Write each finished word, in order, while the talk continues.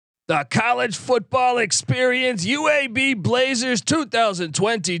the college football experience UAB Blazers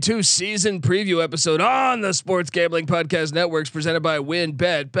 2022 season preview episode on the Sports Gambling Podcast Networks, presented by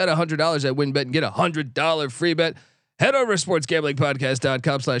WynnBET. Bet $100 at WynnBET and get $100 free bet. Head over to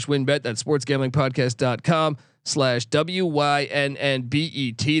sportsgamblingpodcast.com/WynnBET. That's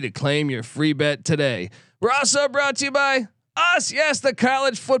sportsgamblingpodcast.com/WYNNBET to claim your free bet today. We're also brought to you by us. Yes, the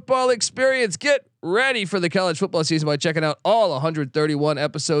college football experience. Get ready for the college football season by checking out all 131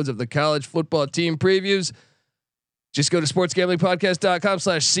 episodes of the college football team previews. Just go to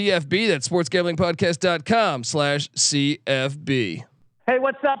sportsgamblingpodcast.com/CFB. That's sportsgamblingpodcast.com/CFB. Hey,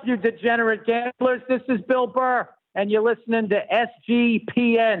 what's up, you degenerate gamblers? This is Bill Burr, and you're listening to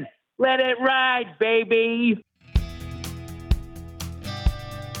SGPN. Let it ride, baby.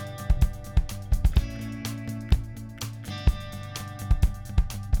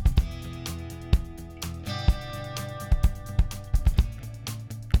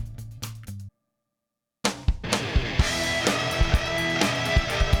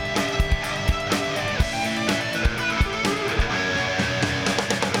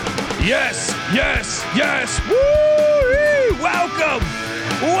 Yes, yes, yes. Woo! Welcome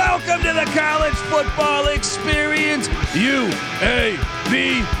to the college football experience.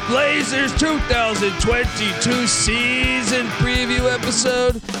 UAB Blazers 2022 season preview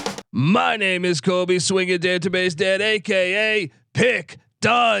episode. My name is Kobe Swinging Database Dad, aka Pick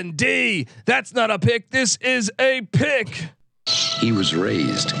Dundee. That's not a pick. This is a pick. He was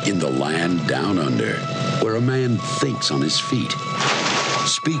raised in the land down under, where a man thinks on his feet,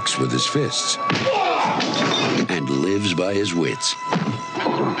 speaks with his fists, and lives by his wits.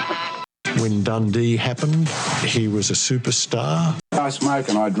 When Dundee happened, he was a superstar. I smoke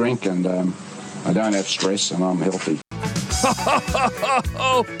and I drink and I don't have stress and I'm healthy.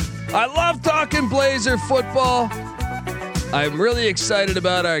 I love talking Blazer football. I'm really excited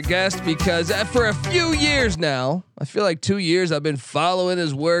about our guest because for a few years now, I feel like 2 years, I've been following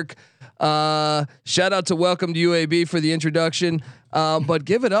his work. Shout out to Welcome to UAB for the introduction. But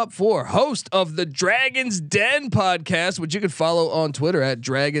give it up for host of the Dragons Den podcast, which you can follow on Twitter at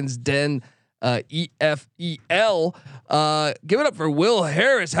Dragons Den EFEL. Give it up for Will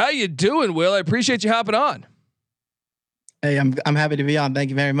Harris. How you doing, Will? I appreciate you hopping on. Hey, I'm happy to be on.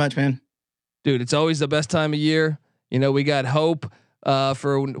 Thank you very much, man. Dude, it's always the best time of year. You know, we got hope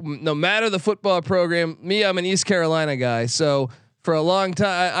for no matter the football program. Me, I'm an East Carolina guy, so for a long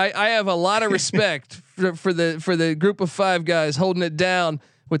time, I have a lot of respect for the group of five guys holding it down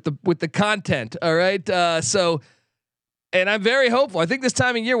with the content. All right, so. And I'm very hopeful. I think this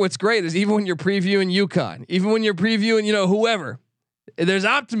time of year, what's great is even when you're previewing UConn, even when you're previewing, whoever, there's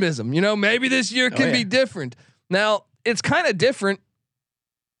optimism. Maybe this year can be different. Now it's kind of different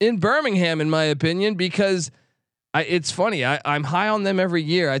in Birmingham, in my opinion, because it's funny. I'm high on them every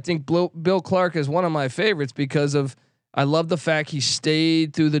year. I think Bill Clark is one of my favorites because of I love the fact he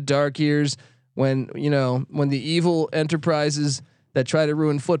stayed through the dark years when the evil enterprises that try to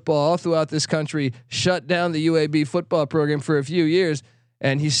ruin football all throughout this country shut down the UAB football program for a few years,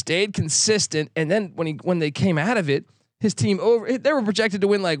 and he stayed consistent. And then when they came out of it, his team they were projected to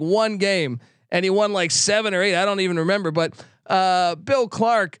win like one game, and he won like 7 or 8. I don't even remember. But Bill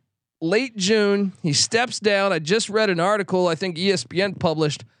Clark, late June, he steps down. I just read an article I think ESPN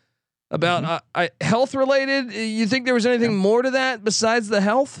published about health related. You think there was anything more to that besides the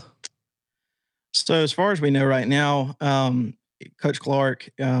health? So as far as we know right now, Coach Clark,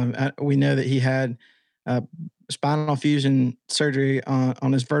 we know that he had spinal fusion surgery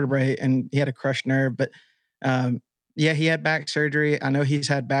on his vertebrae, and he had a crushed nerve. But he had back surgery. I know he's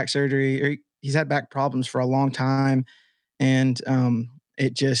had back surgery, or he's had back problems for a long time, and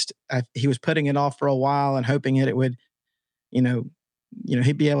he was putting it off for a while and hoping it would,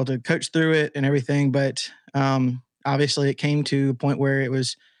 he'd be able to coach through it and everything. But obviously, it came to a point where it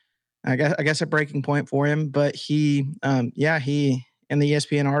was, I guess a breaking point for him. But he in the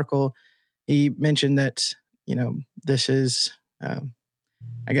ESPN article, he mentioned that, this is, I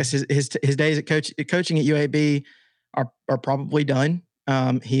guess his days at coaching at UAB are probably done.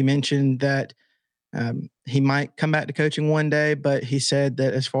 He mentioned that he might come back to coaching one day, but he said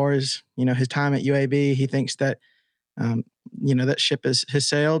that as far as, his time at UAB, he thinks that, that ship has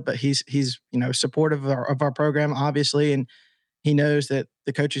sailed, but he's supportive of our program, obviously. And he knows that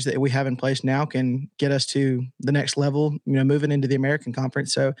the coaches that we have in place now can get us to the next level, moving into the American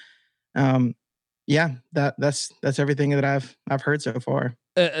Conference. So, that's everything that I've heard so far.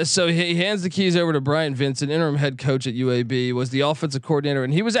 So he hands the keys over to Brian Vincent, interim head coach at UAB, was the offensive coordinator,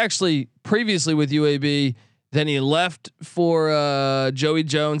 and he was actually previously with UAB. Then he left for Joey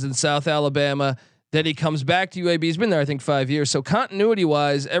Jones in South Alabama. Then he comes back to UAB. He's been there, I think, 5 years. So continuity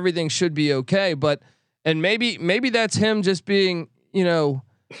wise, everything should be okay. But and maybe that's him just being,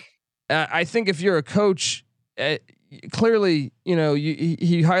 I think if you're a coach, clearly,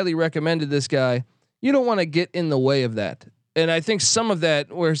 he highly recommended this guy. You don't want to get in the way of that. And I think some of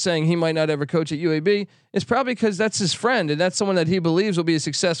that we're saying he might not ever coach at UAB is probably because that's his friend and that's someone that he believes will be a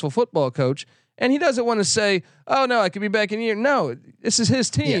successful football coach. And he doesn't want to say, "Oh no, I could be back in a year." No, this is his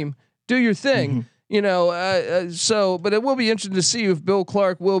team. Yeah. Do your thing, So, but it will be interesting to see if Bill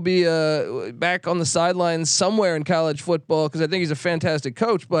Clark will be back on the sidelines somewhere in college football because I think he's a fantastic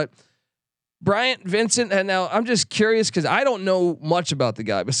coach. But Bryant Vincent, and now I'm just curious because I don't know much about the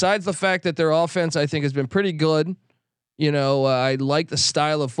guy besides the fact that their offense I think has been pretty good. I like the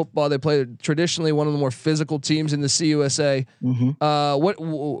style of football they play. Traditionally, one of the more physical teams in the CUSA.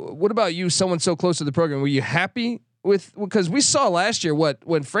 What about you? Someone so close to the program, were you happy with? Because we saw last year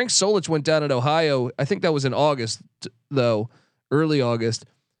when Frank Solich went down at Ohio. I think that was in August, though, early August.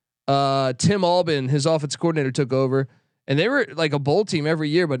 Tim Albin, his offensive coordinator, took over, and they were like a bowl team every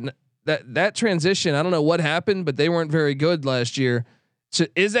year. But that transition, I don't know what happened, but they weren't very good last year. So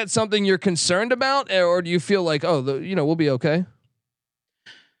is that something you're concerned about, or do you feel like, we'll be okay?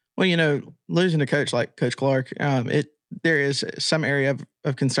 Well, losing a coach like Coach Clark, there is some area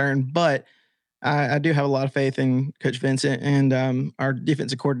of concern, but I do have a lot of faith in Coach Vincent and our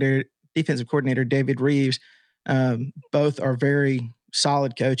defensive coordinator David Reeves. Both are very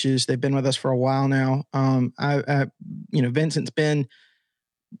solid coaches. They've been with us for a while now. Vincent's been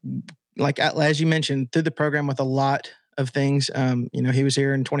as you mentioned through the program with a lot of things. He was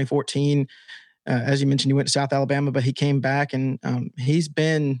here in 2014. As you mentioned, he went to South Alabama, but he came back and he's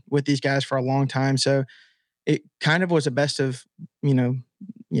been with these guys for a long time. So it kind of was a best of a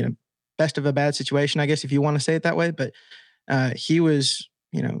bad situation, I guess, if you want to say it that way. But he was,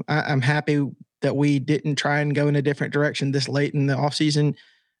 I'm happy that we didn't try and go in a different direction this late in the offseason.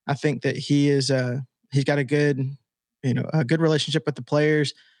 I think that he's got a good relationship with the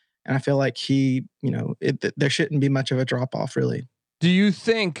players. And I feel like there shouldn't be much of a drop off, really. Do you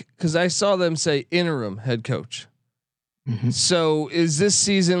think? Because I saw them say interim head coach. Mm-hmm. So is this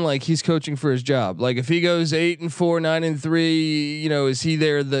season like he's coaching for his job? Like if he goes 8-4, 9-3, is he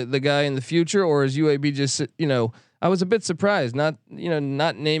there the guy in the future, or is UAB just I was a bit surprised not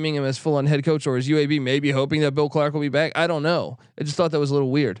naming him as full on head coach, or is UAB maybe hoping that Bill Clark will be back? I don't know. I just thought that was a little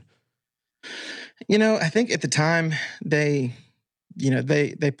weird. I think at the time they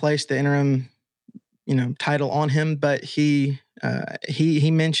placed the interim, title on him, but he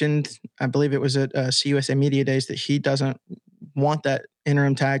mentioned, I believe it was at CUSA Media Days, that he doesn't want that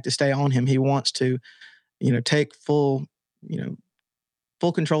interim tag to stay on him. He wants to, take full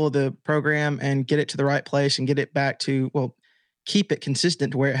control of the program and get it to the right place and get it back to, keep it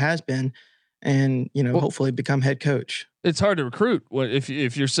consistent to where it has been, and hopefully become head coach. It's hard to recruit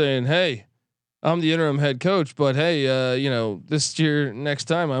if you're saying, "Hey, I'm the interim head coach, but hey, this year, next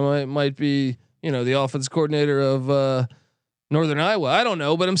time, I might be, the offense coordinator of Northern Iowa." I don't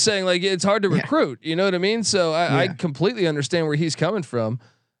know, but I'm saying like it's hard to recruit. You know what I mean? So I completely understand where he's coming from.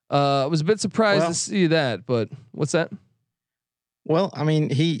 I was a bit surprised to see that, but what's that? Well, I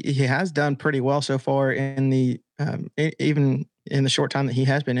mean, he has done pretty well so far in the even in the short time that he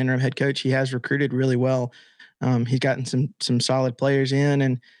has been interim head coach. He has recruited really well. He's gotten some solid players in,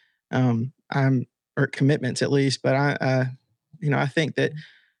 and or commitments at least. But I think that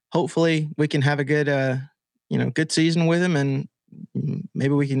hopefully we can have a good season with him, and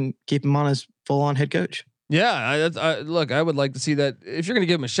maybe we can keep him on as full on head coach. Yeah, look, I would like to see that. If you're going to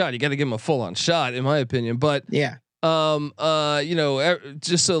give him a shot, you got to give him a full on shot, in my opinion. But yeah,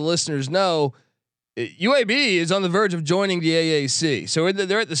 just so the listeners know, UAB is on the verge of joining the AAC, so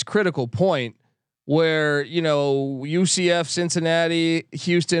they're at this critical point where UCF, Cincinnati,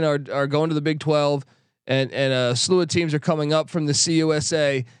 Houston are going to the Big 12, and a slew of teams are coming up from the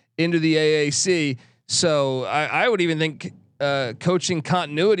CUSA into the AAC. So I would even think coaching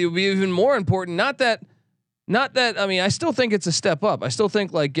continuity would be even more important. Not that. I mean, I still think it's a step up. I still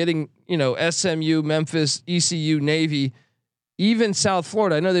think like getting SMU, Memphis, ECU, Navy, even South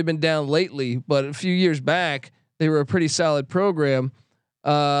Florida. I know they've been down lately, but a few years back they were a pretty solid program.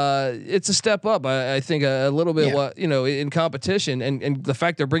 It's a step up. I think a little bit, in competition, and the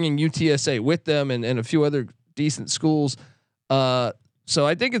fact they're bringing UTSA with them and a few other decent schools. So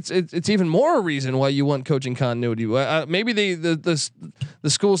I think it's even more a reason why you want coaching continuity. Maybe the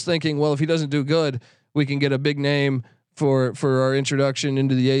school's thinking, well, if he doesn't do good, we can get a big name for our introduction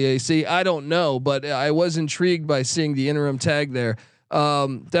into the AAC. I don't know, but I was intrigued by seeing the interim tag there.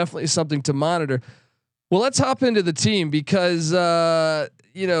 Definitely something to monitor. Well, let's hop into the team because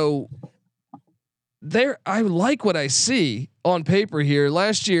I like what I see on paper here.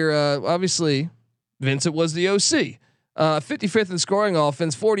 Last year, obviously, Vincent was the OC. 55th in scoring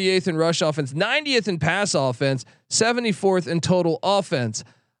offense, 48th in rush offense, 90th in pass offense, 74th in total offense.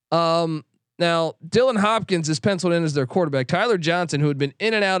 Now Dylan Hopkins is penciled in as their quarterback. Tyler Johnson, who had been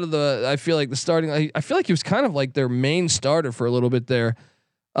in and out of I feel like the starting, I feel like he was kind of like their main starter for a little bit there.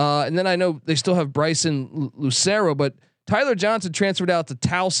 And then I know they still have Bryson Lucero, but Tyler Johnson transferred out to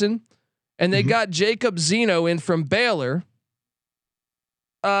Towson, and they got Jacob Zeno in from Baylor.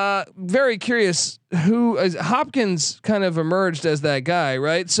 Very curious who is Hopkins kind of emerged as that guy,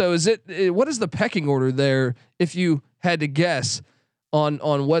 right? So what is the pecking order there? If you had to guess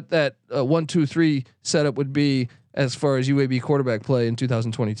on what that 1, 2, 3 setup would be as far as UAB quarterback play in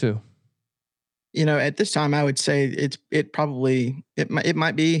 2022. At this time, I would say it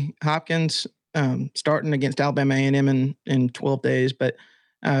might be Hopkins starting against Alabama A&M in 12 days, but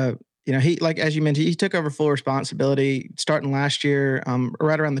he, like as you mentioned, he took over full responsibility starting last year,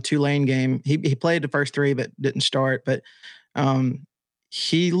 right around the Tulane game. He played the first 3 but didn't start, but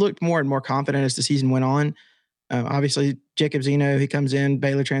he looked more and more confident as the season went on. Obviously, Jacob Zeno, he comes in,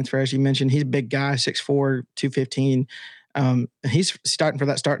 Baylor transfer, as you mentioned. He's a big guy, 6'4", 215. He's starting for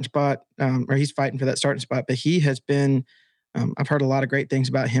that starting spot, or he's fighting for that starting spot. But he has been, I've heard a lot of great things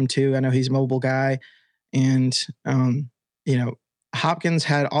about him too. I know he's a mobile guy, and Hopkins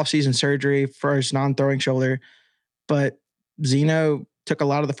had off-season surgery for his non-throwing shoulder, but Zeno took a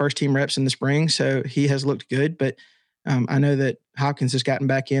lot of the first team reps in the spring, so he has looked good. But I know that Hopkins has gotten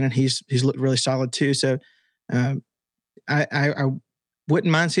back in, and he's looked really solid too. So I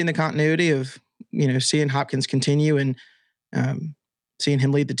wouldn't mind seeing the continuity of seeing Hopkins continue and seeing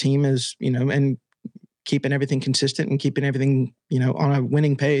him lead the team as and keeping everything consistent and keeping everything on a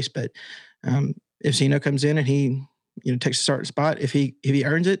winning pace. But if Zeno comes in and he takes a starting spot, if he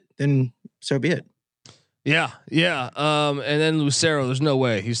earns it, then so be it. Yeah. And then Lucero, there's no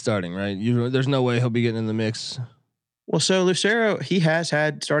way he's starting, right? There's no way he'll be getting in the mix. Well, so Lucero, he has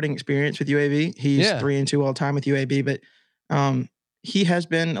had starting experience with UAB. He's 3-2 all time with UAB, but he has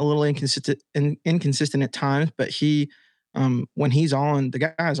been a little inconsistent at times. But he, when he's on, the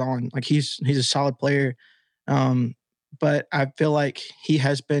guy's on. Like he's a solid player. But I feel like he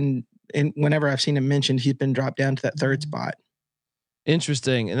has been, and whenever I've seen him mentioned, he's been dropped down to that 3rd spot.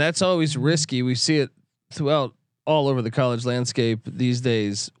 Interesting, and that's always risky. We see it throughout all over the college landscape these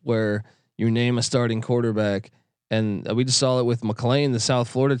days, where you name a starting quarterback. And we just saw it with McLean, the South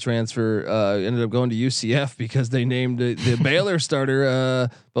Florida transfer, ended up going to UCF because they named the Baylor starter,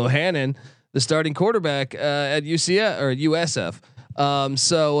 Bohannon, the starting quarterback at UCF or at USF.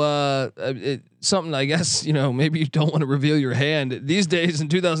 Something, I guess, maybe you don't want to reveal your hand these days in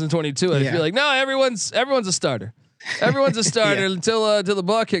 2022. I feel like, no, everyone's a starter. Everyone's a starter until the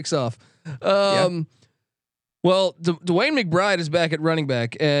ball kicks off. Well, Dwayne McBride is back at running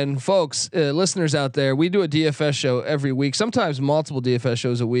back, and folks, listeners out there, we do a DFS show every week, sometimes multiple DFS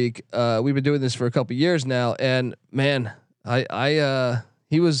shows a week. We've been doing this for a couple years now, and man,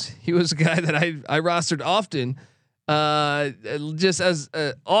 he was a guy that I rostered often, just as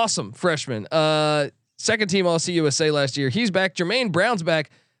an awesome freshman, 2nd team All-CUSA last year. He's back. Jermaine Brown's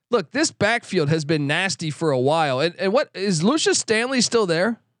back. Look, this backfield has been nasty for a while. And what is Lucius Stanley still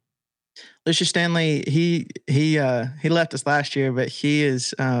there? Lucius Stanley, he left us last year, but he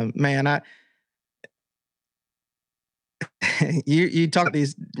is man. You talk about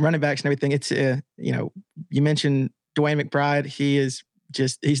these running backs and everything. It's you mentioned Dwayne McBride. He's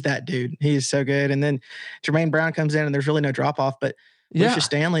that dude. He is so good. And then Jermaine Brown comes in, and there's really no drop off. But Lucius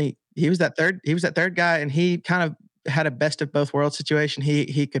Stanley, he was that third guy, and he kind of had a best of both worlds situation.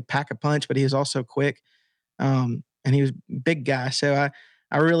 He could pack a punch, but he was also quick, and he was a big guy. So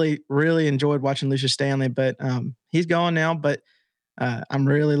I really, really enjoyed watching Lucius Stanley, but he's gone now. But I'm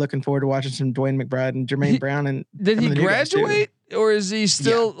really looking forward to watching some Dwayne McBride and Jermaine Brown. And did he graduate, or is he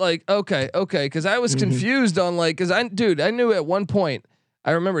still like okay? Because I was confused on because I knew at one point,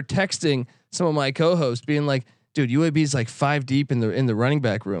 I remember texting some of my co-hosts being like, "Dude, UAB is like 5 deep in the running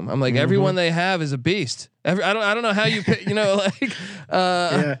back room." I'm like, everyone they have is a beast. I don't know how you pick,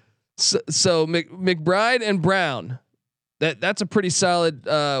 So McBride and Brown. That's a pretty solid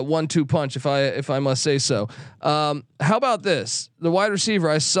 1-2 punch, if I must say so. How about this? The wide receiver,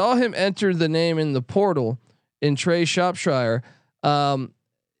 I saw him enter the name in the portal in Trey Shropshire. I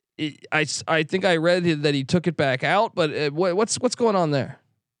think I read that he took it back out, but what's going on there?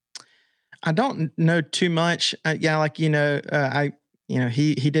 I don't know too much. He did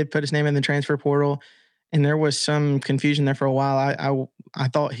put his name in the transfer portal, and there was some confusion there for a while. I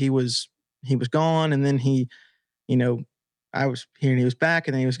thought he was gone, and then he I was hearing he was back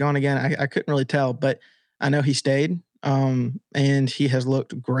and then he was gone again. I couldn't really tell, but I know he stayed. And he has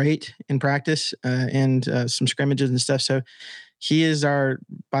looked great in practice and some scrimmages and stuff. So he is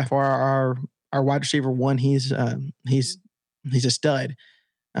by far our wide receiver one. He's a stud.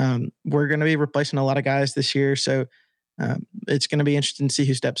 We're going to be replacing a lot of guys this year, so it's going to be interesting to see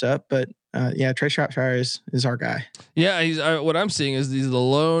who steps up. But Trey Shropshire is our guy. Yeah, he's what I'm seeing is he's the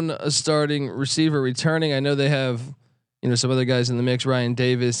lone starting receiver returning. I know they have some other guys in the mix, Ryan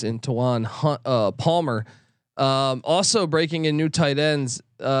Davis and Tawan Palmer. Also breaking in new tight ends.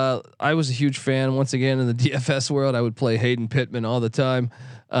 I was a huge fan once again in the DFS world. I would play Hayden Pittman all the time.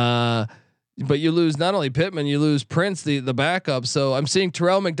 But you lose not only Pittman, you lose Prince, the backup. So I'm seeing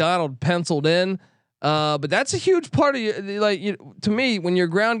Terrell McDonald penciled in. But that's a huge part of to me, when your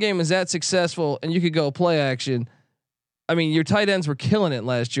ground game is that successful and you could go play action. I mean, your tight ends were killing it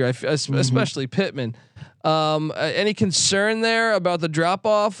last year, especially Pittman. Any concern there about the drop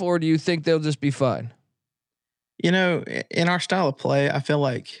off, or do you think they'll just be fine? In our style of play, I feel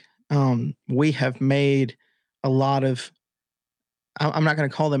like we have made a lot of, I'm not going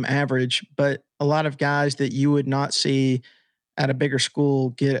to call them average, but a lot of guys that you would not see at a bigger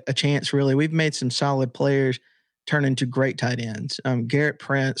school get a chance. Really, we've made some solid players turn into great tight ends. Garrett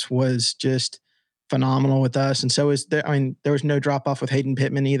Prince was just phenomenal with us, and so is there. I mean, there was no drop off with Hayden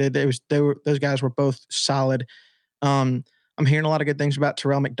Pittman either. Those guys were both solid. I'm hearing a lot of good things about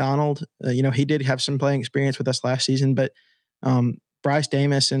Terrell McDonald. He did have some playing experience with us last season, but Bryce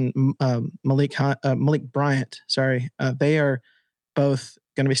Davis and Malik Bryant, they are both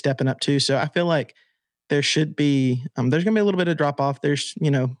going to be stepping up too. So I feel like there should be, there's going to be a little bit of drop off. There's,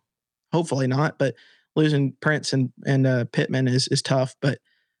 hopefully not, but losing Prince and Pittman is tough. But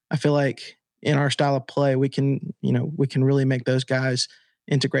I feel like in our style of play, we can really make those guys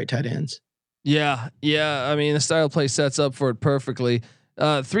into great tight ends. Yeah. I mean, the style of play sets up for it perfectly.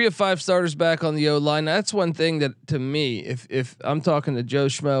 3 of 5 starters back on the O line. That's one thing that, to me, if I'm talking to Joe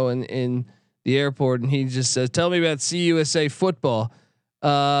Schmo in the airport and he just says, "Tell me about CUSA football."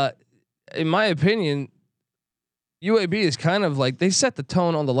 In my opinion, UAB is kind of like they set the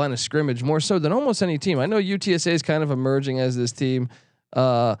tone on the line of scrimmage more so than almost any team. I know UTSA is kind of emerging as this team,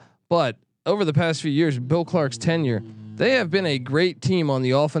 but over the past few years, Bill Clark's tenure, they have been a great team on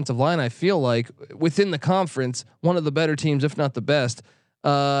the offensive line. I feel like within the conference, one of the better teams, if not the best.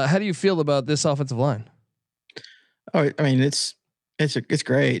 How do you feel about this offensive line? Oh, I mean, it's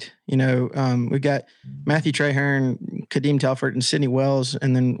great. We've got Matthew Traherne, Kadeem Telford, and Sidney Wells,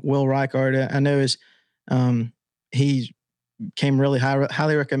 and then Will Reichard. I know he came really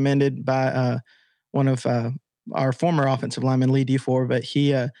highly recommended by one of our former offensive linemen, Lee Dufour. But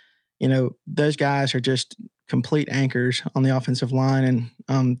he, those guys are just complete anchors on the offensive line,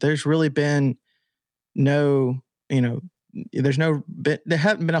 and there's really been there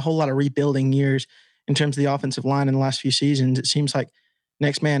haven't been a whole lot of rebuilding years in terms of the offensive line in the last few seasons. It seems like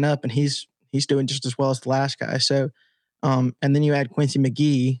next man up, and he's doing just as well as the last guy. So, and then you add Quincy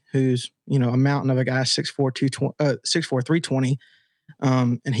McGee, who's a mountain of a guy, 6'4", 320,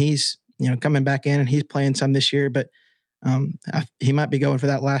 and he's coming back in and he's playing some this year, but he might be going for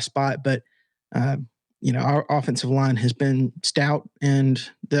that last spot. But our offensive line has been stout, and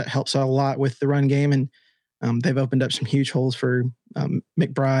that helps out a lot with the run game, and they've opened up some huge holes for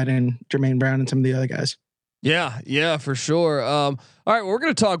McBride and Jermaine Brown and some of the other guys. Yeah, for sure. All right, we're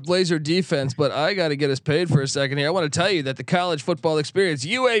going to talk Blazer defense, but I got to get us paid for a second here. I want to tell you that the college football experience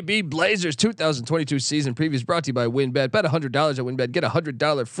UAB Blazers 2022 season preview is brought to you by WynnBET. Bet $100 at WynnBET. Get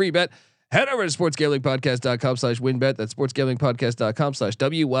 $100 free bet. Head over to sportsgamblingpodcast.com/WynnBET. That's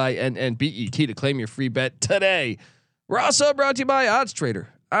sportsgamblingpodcast.com/WYNNBET to claim your free bet today. We're also brought to you by Odds Trader.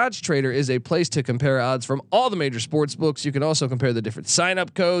 Odds Trader is a place to compare odds from all the major sports books. You can also compare the different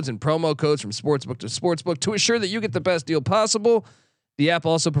sign-up codes and promo codes from sportsbook to sportsbook to ensure that you get the best deal possible. The app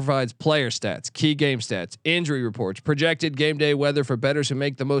also provides player stats, key game stats, injury reports, projected game day weather for bettors who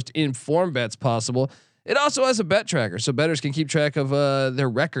make the most informed bets possible. It also has a bet tracker, so bettors can keep track of their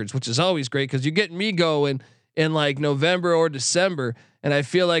records, which is always great because you get me going in like November or December, and I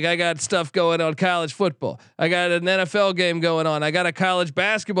feel like I got stuff going on college football. I got an NFL game going on. I got a college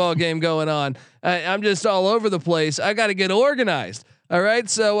basketball game going on. I'm just all over the place. I got to get organized. All right.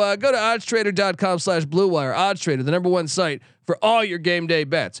 So go to oddstrader.com/BlueWire. OddsTrader, the #1 site for all your game day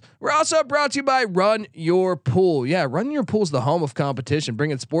bets. We're also brought to you by Run Your Pool. Yeah, Run Your Pool is the home of competition,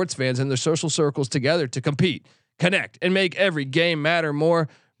 bringing sports fans and their social circles together to compete, connect, and make every game matter more.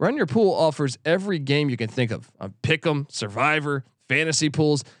 Run Your Pool offers every game you can think of: Pick'em, Survivor, fantasy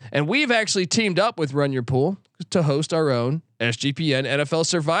pools, and we've actually teamed up with Run Your Pool to host our own SGPN NFL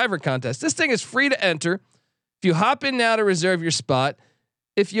Survivor contest. This thing is free to enter. If you hop in now to reserve your spot,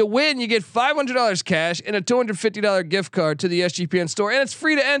 if you win, you get $500 cash and a $250 gift card to the SGPN store, and it's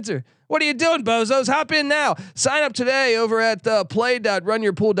free to enter. What are you doing, bozos? Hop in now. Sign up today over at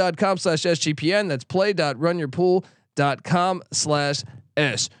play.runyourpool.com/SGPN. That's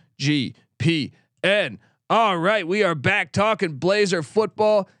play.runyourpool.com/SGPN. All right, we are back talking Blazer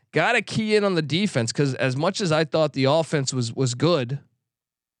football. Got to key in on the defense because as much as I thought the offense was good,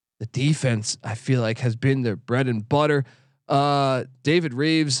 the defense I feel like has been their bread and butter. David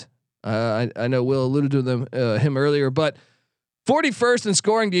Reeves, I know Will alluded to him earlier, but 41st in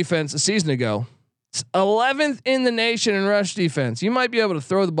scoring defense a season ago. It's 11th in the nation in rush defense. You might be able to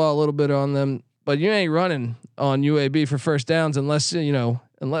throw the ball a little bit on them, but you ain't running on UAB for first downs unless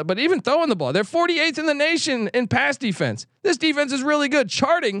but even throwing the ball, they're 48th in the nation in pass defense. This defense is really good,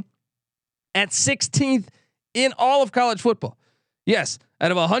 charting at 16th in all of college football. Yes,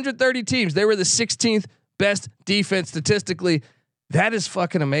 out of 130 teams, they were the 16th best defense statistically. That is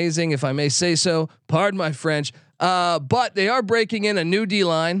fucking amazing, if I may say so. Pardon my French. But they are breaking in a new D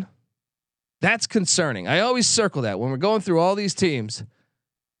line. That's concerning. I always circle that when we're going through all these teams.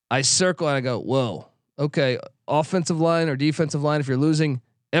 I circle and I go, whoa, okay, offensive line or defensive line. If you're losing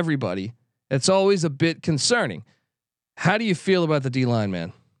everybody, it's always a bit concerning. How do you feel about the D line,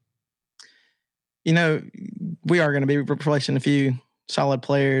 man? You know, we are going to be replacing a few solid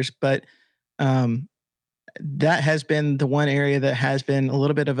players, but that has been the one area that has been a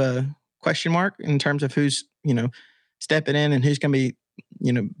little bit of a question mark in terms of who's, stepping in and who's going to be,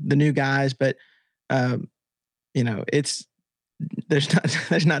 the new guys. But,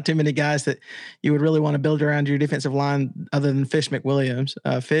 there's not too many guys that you would really want to build around your defensive line other than Fish McWilliams.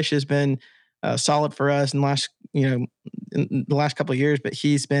 Fish has been solid for us in the last couple of years, but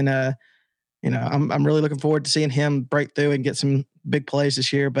he's been, I'm really looking forward to seeing him break through and get some big plays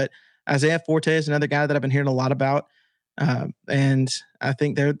this year. But Isaiah Forte is another guy that I've been hearing a lot about. And I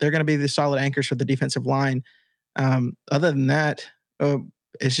think they're going to be the solid anchors for the defensive line. Other than that,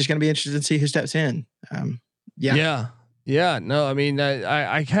 it's just going to be interesting to see who steps in. Yeah. No, I mean,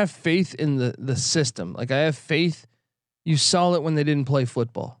 I have faith in the system. Like I have faith. You saw it when they didn't play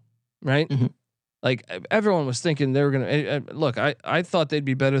football, right? Mm-hmm. Like everyone was thinking they were going to look. I thought they'd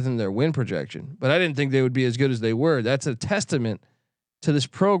be better than their win projection, but I didn't think they would be as good as they were. That's a testament to this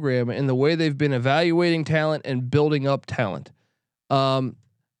program and the way they've been evaluating talent and building up talent.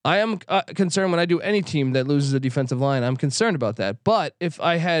 I am concerned when I do any team that loses a defensive line. I'm concerned about that. But if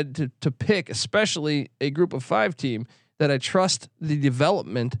I had to pick, especially a group of 5 team that I trust the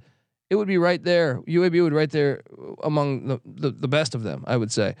development, it would be right there. UAB would right there among the best of them, I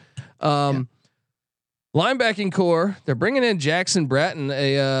would say. Linebacking core, they're bringing in Jackson Bratton,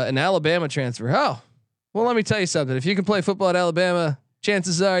 an Alabama transfer. Oh, well, let me tell you something. If you can play football at Alabama,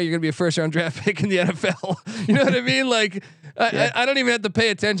 chances are you're going to be a first round draft pick in the NFL. You know what I mean? Like, I don't even have to pay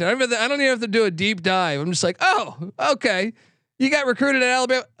attention. I don't even have to do a deep dive. I'm just like, oh, okay. You got recruited at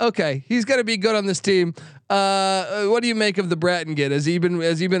Alabama. Okay. He's going to be good on this team. What do you make of the Bratton kid? Has he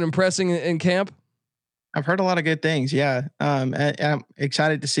been impressing in camp? I've heard a lot of good things. Yeah. I'm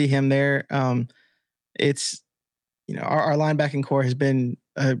excited to see him there. It's, our linebacking core has been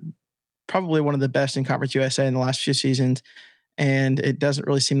probably one of the best in Conference USA in the last few seasons. And it doesn't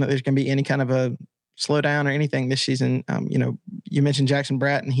really seem that there's going to be any kind of a slowdown or anything this season. You mentioned Jackson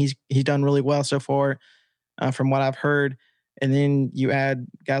Bratton. He's done really well so far from what I've heard. And then you add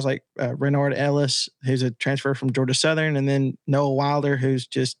guys like Renard Ellis, who's a transfer from Georgia Southern, and then Noah Wilder, who's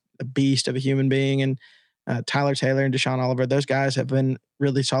just a beast of a human being, and Tyler Taylor and Deshaun Oliver. Those guys have been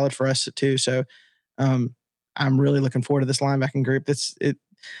really solid for us too. So I'm really looking forward to this linebacking group. It's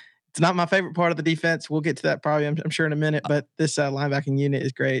not my favorite part of the defense. We'll get to that probably, I'm sure, in a minute. But this linebacking unit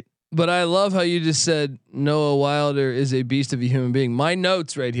is great. But I love how you just said Noah Wilder is a beast of a human being. My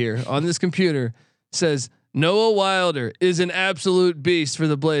notes right here on this computer says Noah Wilder is an absolute beast for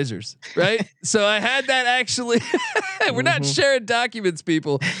the Blazers, right? So I had that actually. We're not sharing documents,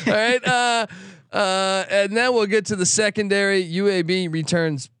 people. All right. And then we'll get to the secondary. UAB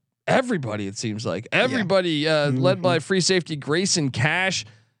returns everybody. It seems like everybody, led by free safety Grayson Cash.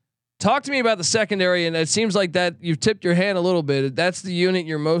 Talk to me about the secondary, and it seems like that you've tipped your hand a little bit. That's the unit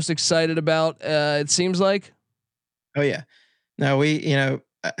you're most excited about. It seems like. Oh yeah, no,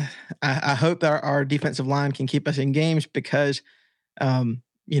 I hope that our defensive line can keep us in games because,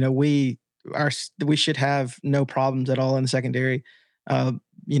 we should have no problems at all in the secondary.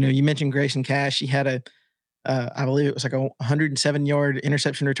 You mentioned Grayson Cash. He had I believe it was like a 107-yard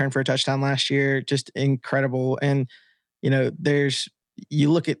interception return for a touchdown last year. Just incredible. And,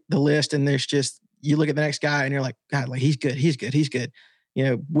 you look at the list and you look at the next guy and you're like, God, like he's good.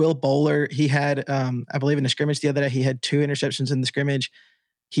 Will Bowler, he had, I believe in the scrimmage the other day, he had 2 interceptions in the scrimmage.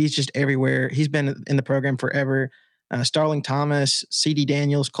 He's just everywhere. He's been in the program forever. Starling Thomas, C.D.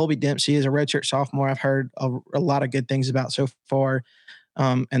 Daniels, Colby Dempsey is a redshirt sophomore. I've heard a lot of good things about so far.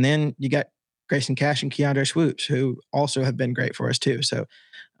 And then you got Grayson Cash and Keandre Swoops, who also have been great for us too. So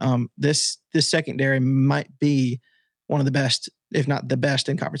this secondary might be one of the best, if not the best,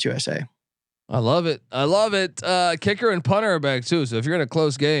 in Conference USA. I love it. I love it. Kicker and punter are back too. So if you're in a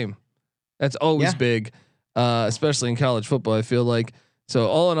close game, that's always big, especially in college football. I feel like. So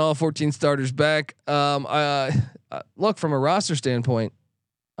all in all, 14 starters back. Look, from a roster standpoint,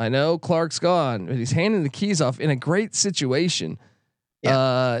 I know Clark's gone, but he's handing the keys off in a great situation. Yeah.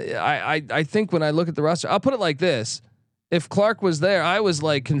 I think when I look at the roster, I'll put it like this: if Clark was there, I was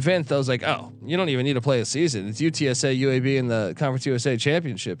like convinced. I was like, oh, you don't even need to play a season. It's UTSA, UAB, in the Conference USA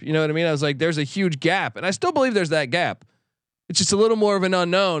championship. You know what I mean? I was like, there's a huge gap, and I still believe there's that gap. It's just a little more of an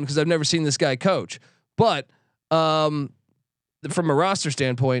unknown because I've never seen this guy coach. But from a roster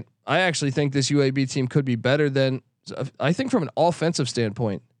standpoint, I actually think this UAB team could be better than. I think from an offensive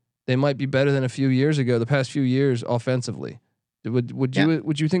standpoint, they might be better than a few years ago. The past few years, offensively, would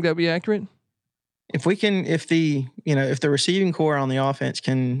you think that would be accurate? If the receiving core on the offense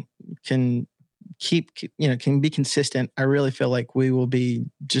can keep, can be consistent, I really feel like we will be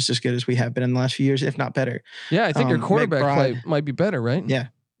just as good as we have been in the last few years, if not better. Yeah, I think your quarterback play might be better, right? Yeah.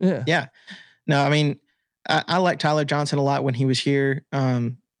 No, I mean, I like Tyler Johnson a lot when he was here,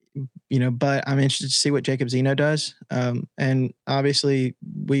 but I'm interested to see what Jacob Zeno does. And obviously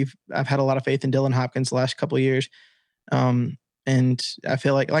I've had a lot of faith in Dylan Hopkins the last couple of years. And I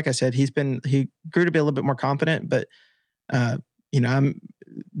feel like I said, he grew to be a little bit more confident, but I'm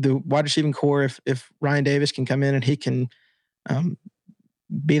the wide receiving core. If Ryan Davis can come in and he can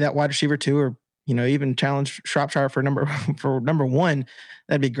be that wide receiver too, or even challenge Shropshire for number 1,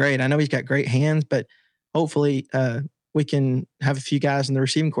 that'd be great. I know he's got great hands, but hopefully we can have a few guys in the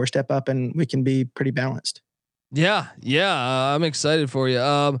receiving core step up and we can be pretty balanced. Yeah. I'm excited for you.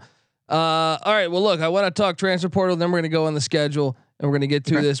 All right. Well, look, I want to talk transfer portal. Then we're going to go on the schedule and we're going to get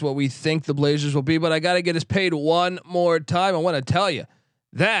to this, what we think the Blazers will be, but I got to get us paid one more time. I want to tell you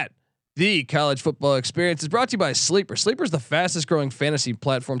that the college football experience is brought to you by Sleeper. Sleeper is the fastest growing fantasy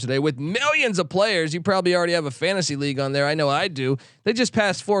platform today with millions of players. You probably already have a fantasy league on there. I know I do. They just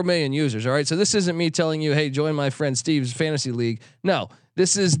passed 4 million users. All right. So this isn't me telling you, hey, join my friend Steve's fantasy league. No,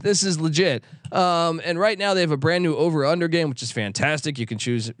 this is legit. And right now they have a brand new over under game, which is fantastic. You can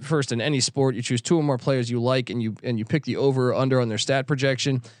choose first in any sport. You choose 2 or more players you like, and you pick the over or under on their stat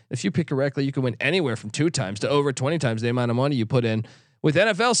projection. If you pick correctly, you can win anywhere from 2 times to over 20 times the amount of money you put in. With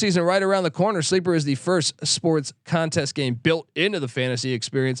NFL season right around the corner, Sleeper is the first sports contest game built into the fantasy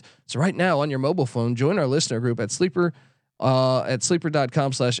experience. So right now on your mobile phone, join our listener group at Sleeper at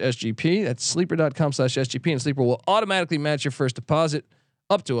sleeper.com/SGP. That's sleeper.com/SGP, and Sleeper will automatically match your first deposit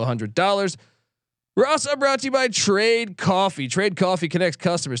up to $100. We're also brought to you by Trade Coffee. Trade Coffee connects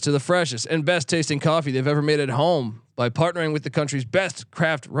customers to the freshest and best tasting coffee they've ever made at home by partnering with the country's best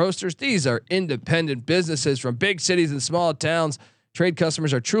craft roasters. These are independent businesses from big cities and small towns. Trade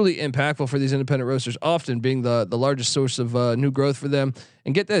customers are truly impactful for these independent roasters, often being the largest source of new growth for them.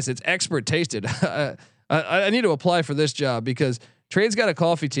 And get this, it's expert tasted. I need to apply for this job because Trade's got a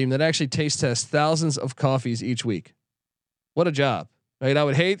coffee team that actually taste tests thousands of coffees each week. What a job, right? I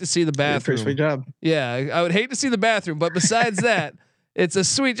would hate to see the bathroom. Pretty sweet job. Yeah, I would hate to see the bathroom, but besides that, it's a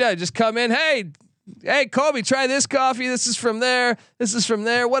sweet job. Just come in, hey, Colby, try this coffee. This is from there. This is from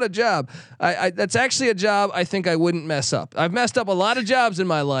there. What a job. That's actually a job I think I wouldn't mess up. I've messed up a lot of jobs in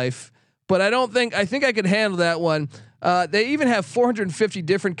my life, but I think I could handle that one. They even have 450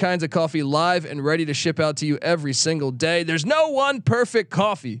 different kinds of coffee live and ready to ship out to you every single day. There's no one perfect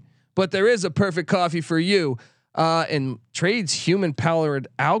coffee, but there is a perfect coffee for you. And Trade's human-powered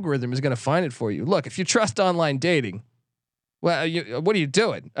algorithm is going to find it for you. Look, if you trust online dating, well, what are you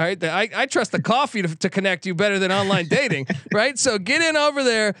doing? All right. I trust the coffee to connect you better than online dating. Right. So get in over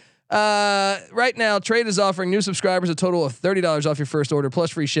there. Right now, Trade is offering new subscribers a total of $30 off your first order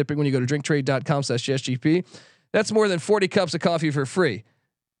plus free shipping when you go to drinktrade.com/SGP. That's more than 40 cups of coffee for free.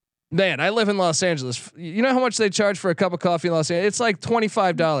 Man, I live in Los Angeles. You know how much they charge for a cup of coffee in Los Angeles? It's like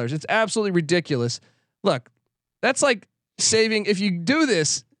 $25. It's absolutely ridiculous. Look, that's like saving. If you do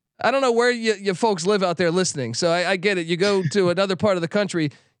this, I don't know where you folks live out there listening. So I get it. You go to another part of the country,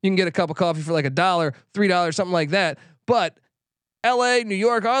 you can get a cup of coffee for like $1, $3, something like that. But LA, New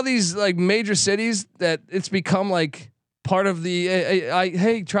York, all these like major cities that it's become like part of the,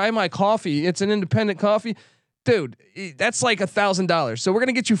 hey, try my coffee. It's an independent coffee. Dude, that's like $1,000. So we're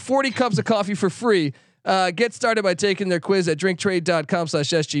going to get you 40 cups of coffee for free Get started by taking their quiz at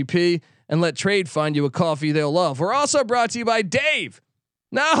drinktrade.com/SGP and let Trade find you a coffee they'll love. We're also brought to you by Dave.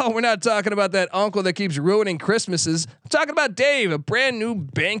 No, we're not talking about that uncle that keeps ruining Christmases. I'm talking about Dave, a brand new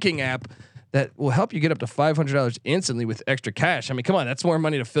banking app that will help you get up to $500 instantly with extra cash. I mean, come on, that's more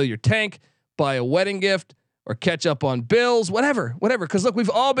money to fill your tank, buy a wedding gift, or catch up on bills, whatever. Because look, we've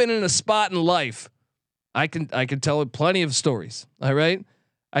all been in a spot in life. I can tell plenty of stories. All right,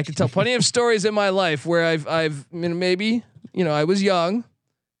 I can tell plenty of stories in my life where I've maybe I was young,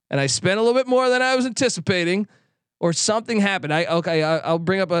 and I spent a little bit more than I was anticipating, or something happened. I'll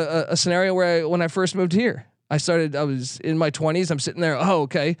bring up a scenario where when I first moved here, I was in my 20s. I'm sitting there. Oh,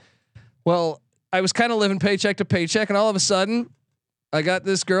 okay. Well, I was kind of living paycheck to paycheck, and all of a sudden, I got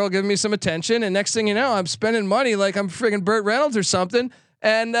this girl giving me some attention, and next thing you know, I'm spending money like I'm friggin' Burt Reynolds or something.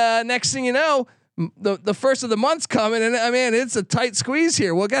 And next thing you know, the first of the month's coming, and I mean it's a tight squeeze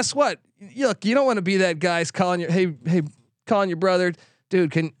here. Well, guess what? Look, you don't want to be that guy calling calling your brother,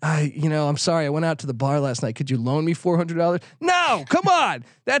 dude. I'm sorry, I went out to the bar last night. Could you loan me $400? No, come on,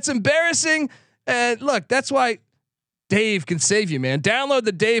 that's embarrassing. And look, that's why Dave can save you, man. Download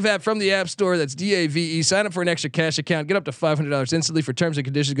the Dave app from the App Store. That's DAVE. Sign up for an extra cash account. Get up to $500 instantly. For terms and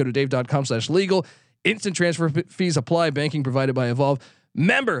conditions, go to dave.com/legal. Instant transfer fees apply. Banking provided by Evolve.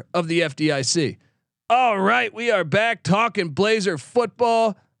 Member of the FDIC. All right, we are back talking Blazer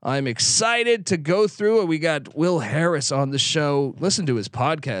football. I'm excited to go through it. We got Will Harris on the show. Listen to his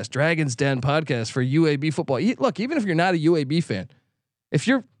podcast, Dragon's Den podcast for UAB football. Look, even if you're not a UAB fan, if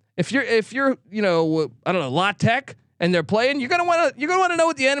you're I don't know, La Tech, and they're playing, you're gonna want to know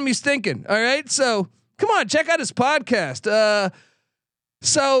what the enemy's thinking. All right, so come on, check out his podcast.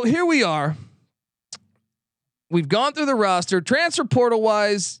 So here we are. We've gone through the roster. Transfer portal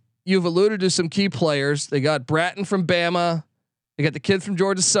wise, you've alluded to some key players. They got Bratton from Bama. They got the kid from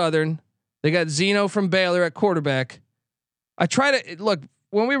Georgia Southern. They got Zeno from Baylor at quarterback. I try to look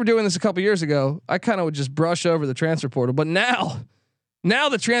when we were doing this a couple years ago. I kind of would just brush over the transfer portal, but now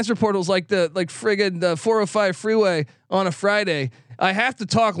the transfer portal is like friggin' the 405 freeway on a Friday. I have to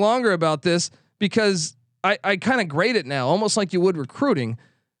talk longer about this because I kind of grade it now, almost like you would recruiting.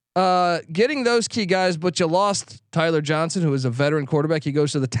 Getting those key guys, but you lost Tyler Johnson, who is a veteran quarterback. He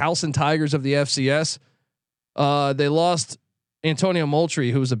goes to the Towson Tigers of the FCS. They lost Antonio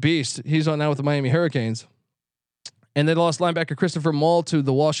Moultrie, who was a beast. He's on now with the Miami Hurricanes. And they lost linebacker Christopher Mull to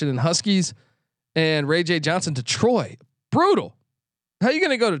the Washington Huskies and Ray J. Johnson to Troy. Brutal. How are you going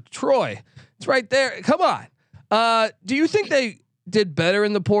to go to Troy? It's right there. Come on. Do you think they did better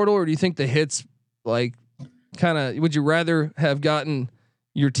in the portal, or do you think the hits would you rather have gotten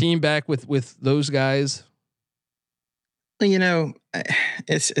your team back with those guys?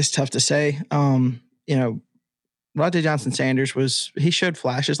 It's tough to say. Rajay Johnson Sanders he showed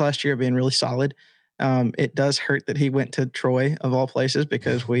flashes last year of being really solid. It does hurt that he went to Troy of all places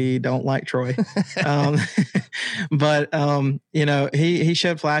because we don't like Troy. But he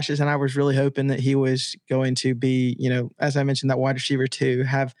showed flashes, and I was really hoping that he was going to be, as I mentioned, that wide receiver too,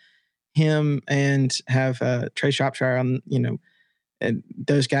 have him and have Trey Shropshire on, and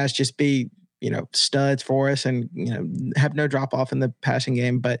those guys just be, studs for us and, have no drop off in the passing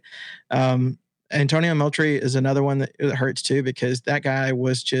game. But Antonio Moultrie is another one that hurts too, because that guy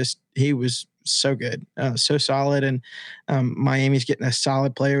he was so good, so solid. And Miami's getting a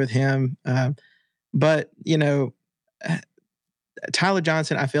solid player with him. But Tyler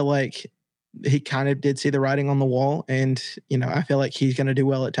Johnson, I feel like he kind of did see the writing on the wall, and I feel like he's going to do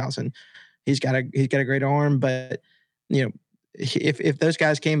well at Towson. He's got a great arm, but if those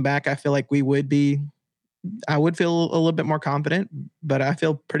guys came back, I feel like I would feel a little bit more confident, but I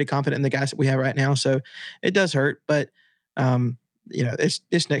feel pretty confident in the guys that we have right now. So it does hurt, but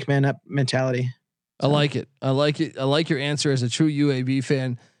it's next man up mentality. So. I like it. I like your answer as a true UAB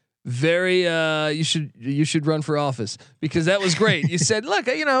fan. Very, you should run for office, because that was great. You said, look,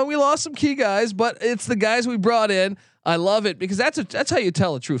 we lost some key guys, but it's the guys we brought in. I love it, because that's how you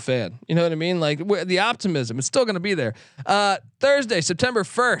tell a true fan. You know what I mean? Like the optimism, it's still going to be there. Thursday, September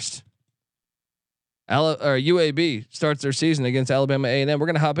 1st, UAB starts their season against Alabama A&M. We're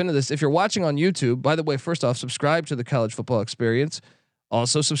going to hop into this. If you're watching on YouTube, by the way, first off, subscribe to the College Football Experience.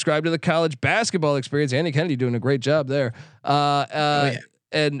 Also subscribe to the College Basketball Experience. Andy Kennedy doing a great job there.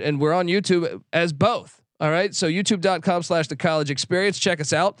 And we're on YouTube as both. All right. So youtube.com/the college experience. Check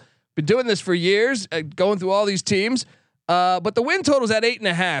us out. Been doing this for years, going through all these teams. But the win total is at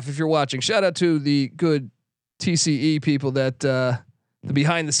 8.5. If you're watching, shout out to the good TCE people that the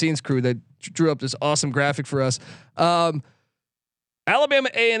behind the scenes crew that drew up this awesome graphic for us. Alabama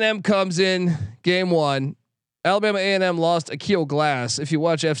A&M comes in game one. Alabama A&M lost Akil Glass. If you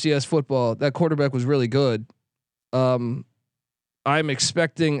watch FCS football, that quarterback was really good. I'm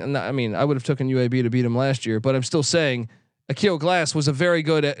expecting. I mean, I would have taken UAB to beat him last year, but I'm still saying Akil Glass was a very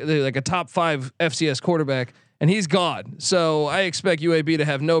good, like a top 5 FCS quarterback, and he's gone. So I expect UAB to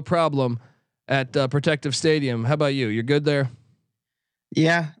have no problem at Protective Stadium. How about you? You're good there?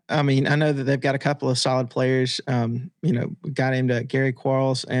 Yeah, I mean, I know that they've got a couple of solid players. We got named Gary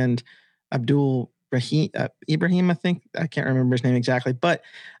Quarles and Abdul Ibrahim. I think I can't remember his name exactly, but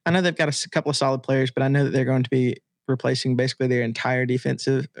I know they've got a couple of solid players. But I know that they're going to be replacing basically their entire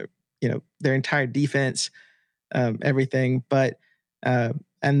defensive, their entire defense, everything. But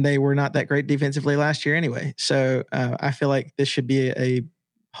and they were not that great defensively last year anyway. So I feel like this should be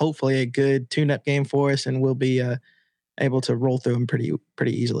hopefully a good tune-up game for us, and we'll be able to roll through them pretty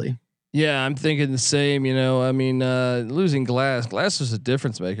easily. Yeah, I'm thinking the same. I mean, losing Glass was a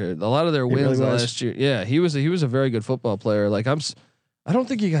difference maker. A lot of their wins really last year. Yeah, he was a very good football player. Like I don't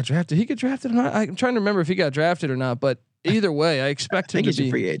think he got drafted. He got drafted or not? I'm trying to remember if he got drafted or not. But either way, I expect him to be. I think he's a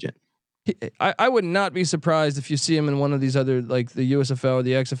free agent. I would not be surprised if you see him in one of these other, like the USFL or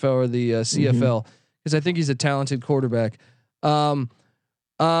the XFL or the CFL, because I think he's a talented quarterback. Well,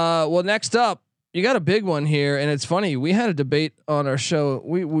 next up, you got a big one here, and it's funny. We had a debate on our show.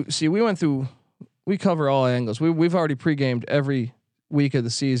 We cover all angles. We've already pre-gamed every week of the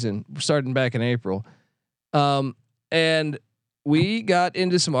season, starting back in April, and we got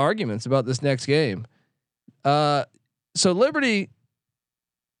into some arguments about this next game. So Liberty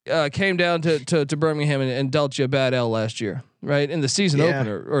came down to Birmingham and dealt you a bad L last year, right? In the season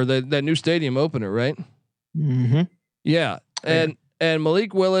opener or that new stadium opener, right? Mm-hmm. Yeah, and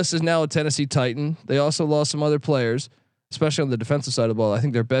Malik Willis is now a Tennessee Titan. They also lost some other players, especially on the defensive side of the ball. I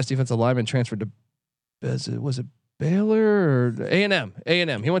think their best defensive lineman transferred to was it Baylor or A&M?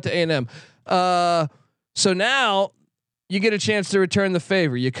 A&M. He went to A&M. So now you get a chance to return the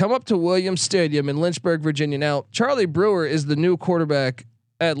favor. You come up to Williams Stadium in Lynchburg, Virginia. Now Charlie Brewer is the new quarterback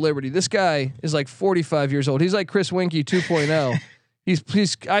at Liberty. This guy is like 45 years old. He's like Chris Winkie 2.0.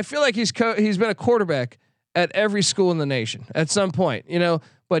 He's I feel like he's been a quarterback at every school in the nation at some point,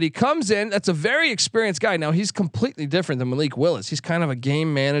 but he comes in, that's a very experienced guy. Now he's completely different than Malik Willis. He's kind of a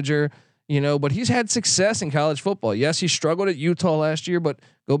game manager, but he's had success in college football. Yes, he struggled at Utah last year, but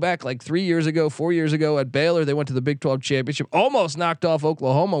go back like 4 years ago at Baylor, they went to the Big 12 championship, almost knocked off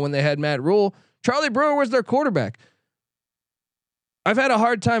Oklahoma when they had Matt Rule. Charlie Brewer was their quarterback. I've had a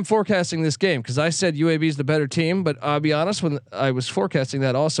hard time forecasting this game because I said UAB is the better team, but I'll be honest, when I was forecasting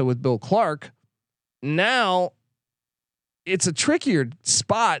that also with Bill Clark, now it's a trickier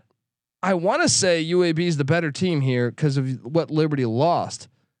spot. I want to say UAB is the better team here because of what Liberty lost,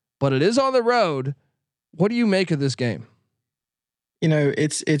 but it is on the road. What do you make of this game?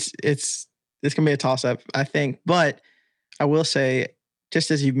 It's gonna be a toss up, I think, but I will say, just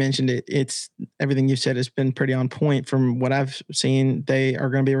as you've mentioned it's everything you said has been pretty on point from what I've seen. They are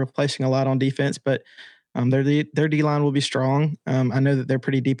going to be replacing a lot on defense, but their D line will be strong. I know that they're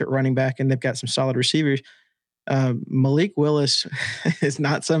pretty deep at running back and they've got some solid receivers. Malik Willis is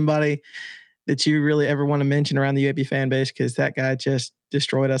not somebody that you really ever want to mention around the UAB fan base because that guy just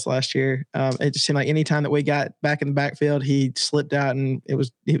destroyed us last year. It just seemed like any time that we got back in the backfield, he slipped out and it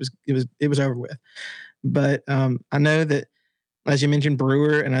was over with. But I know that, as you mentioned,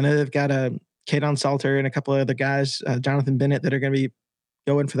 Brewer, and I know they've got a Kadon Salter and a couple of other guys, Jonathan Bennett, that are going to be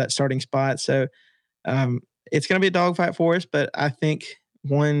going for that starting spot. So it's going to be a dogfight for us, but I think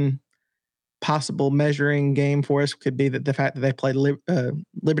one possible measuring game for us could be that the fact that they played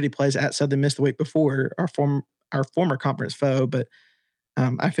Liberty plays at Southern Miss the week before, our former conference foe. But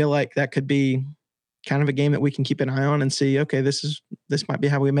I feel like that could be kind of a game that we can keep an eye on and see, okay, this might be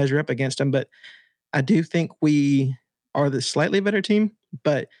how we measure up against them. But I do think we are the slightly better team,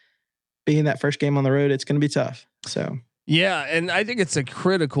 but being that first game on the road, it's going to be tough. So. Yeah, and I think it's a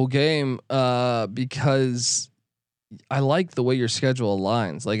critical game because I like the way your schedule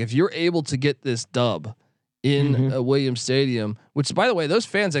aligns. Like if you're able to get this dub in Williams Stadium, which by the way, those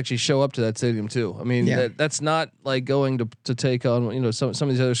fans actually show up to that stadium too. I mean, that's not like going to take on some of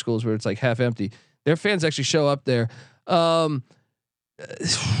these other schools where it's like half empty. Their fans actually show up there.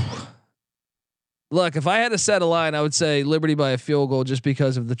 Look, if I had to set a line, I would say Liberty by a field goal just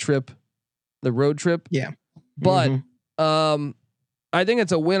because of the road trip. Yeah, but. I think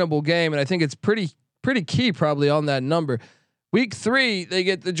it's a winnable game, and I think it's pretty key probably on that number. Week 3, they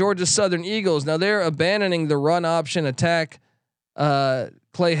get the Georgia Southern Eagles. Now they're abandoning the run option attack. Clay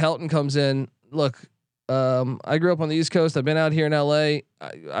Helton comes in. Look, I grew up on the East Coast. I've been out here in LA.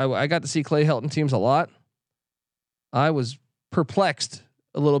 I got to see Clay Helton teams a lot. I was perplexed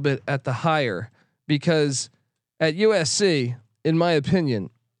a little bit at the hire because at USC, in my opinion,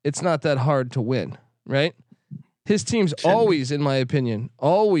 it's not that hard to win, right? His team's always, in my opinion,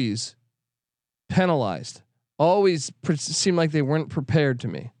 always penalized. Always seemed like they weren't prepared to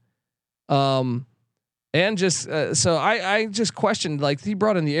me. And just so I just questioned, like, he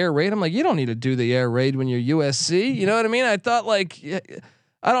brought in the air raid. I'm like, you don't need to do the air raid when you're USC. You know what I mean? I thought, like,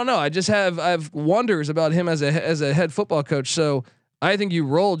 I don't know. I have wonders about him as a head football coach. So I think you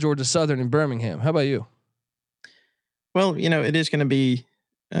roll Georgia Southern in Birmingham. How about you? Well, it is going to be.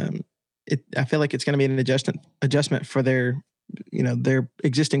 I feel like it's going to be an adjustment for their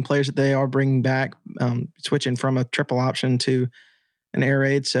existing players that they are bringing back, switching from a triple option to an air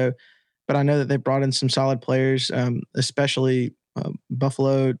raid. So, but I know that they brought in some solid players, especially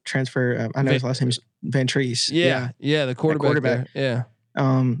Buffalo transfer. I know his last name is Vantrease. Yeah, the quarterback. There.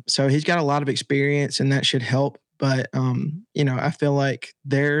 Yeah. So he's got a lot of experience, and that should help. But I feel like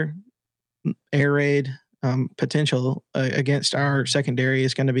their air raid potential against our secondary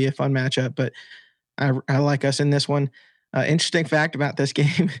is going to be a fun matchup. But I like us in this one. Interesting fact about this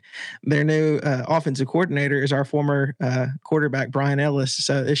game: their new offensive coordinator is our former quarterback Brian Ellis.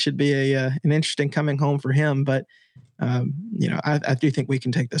 So it should be an interesting coming home for him. But I do think we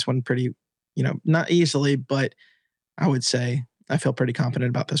can take this one pretty, not easily, but I would say I feel pretty confident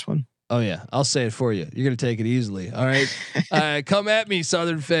about this one. Oh yeah, I'll say it for you. You're gonna take it easily. All right, come at me,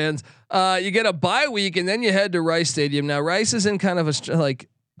 Southern fans. You get a bye week, and then you head to Rice Stadium. Now Rice is in kind of I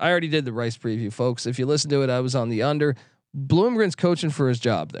already did the Rice preview, folks. If you listen to it, I was on the under. Bloomgren's coaching for his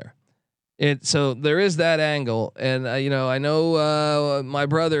job there. So there is that angle, and I know my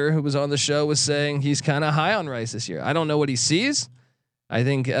brother who was on the show was saying he's kind of high on Rice this year. I don't know what he sees. I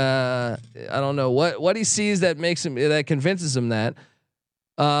think I don't know what he sees that convinces him that.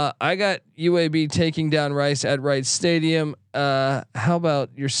 I got UAB taking down Rice at Rice Stadium. How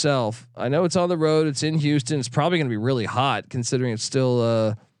about yourself? I know it's on the road. It's in Houston. It's probably going to be really hot considering it's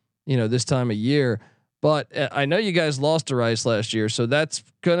still this time of year. But I know you guys lost to Rice last year, so that's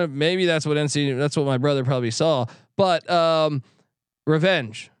what my brother probably saw. But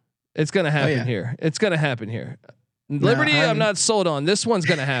revenge, it's gonna happen here. It's gonna happen here. Liberty, I'm not sold on. This one's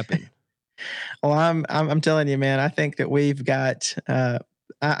gonna happen. Well, I'm telling you, man. I think that we've got.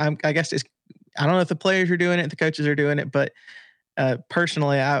 I guess I don't know if the players are doing it, the coaches are doing it, but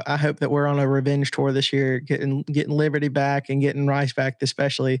personally, I hope that we're on a revenge tour this year, getting Liberty back and getting Rice back,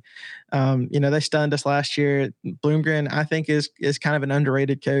 especially. They stunned us last year. Bloomgren, I think, is kind of an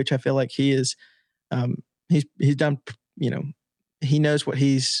underrated coach. I feel like he is. He's done. He knows what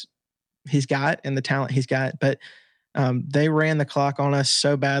he's got and the talent he's got, but. They ran the clock on us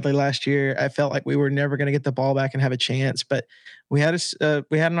so badly last year. I felt like we were never going to get the ball back and have a chance, but we had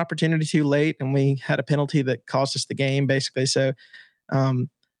an opportunity too late, and we had a penalty that cost us the game basically. So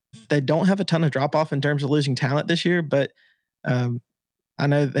they don't have a ton of drop off in terms of losing talent this year, but I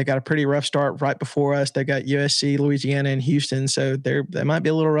know they got a pretty rough start right before us. They got USC, Louisiana, and Houston, so they might be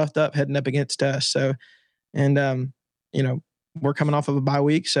a little roughed up heading up against us. So, and we're coming off of a bye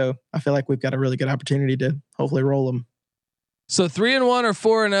week, so I feel like we've got a really good opportunity to hopefully roll them. So 3-1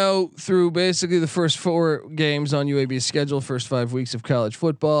 or 4-0 through basically the first 4 games on UAB's schedule, first 5 weeks of college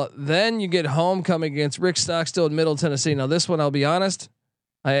football. Then you get homecoming against Rick Stockstill in Middle Tennessee. Now this one, I'll be honest,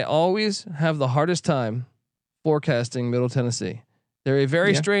 I always have the hardest time forecasting Middle Tennessee. They're a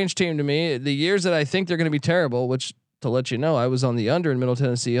very strange team to me. The years that I think they're going to be terrible, which to let you know, I was on the under in Middle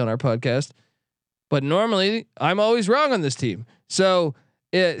Tennessee on our podcast. But normally I'm always wrong on this team. So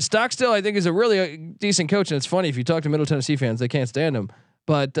Stockstill, I think, is a really decent coach. And it's funny, if you talk to Middle Tennessee fans, they can't stand him.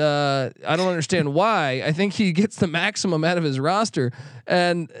 But I don't understand why. I think he gets the maximum out of his roster.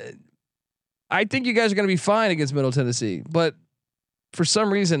 And I think you guys are going to be fine against Middle Tennessee. But for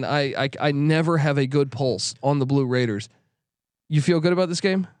some reason, I never have a good pulse on the Blue Raiders. You feel good about this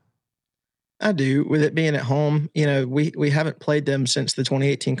game? I do. With it being at home, we haven't played them since the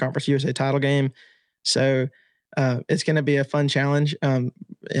 2018 Conference USA title game. So it's going to be a fun challenge. I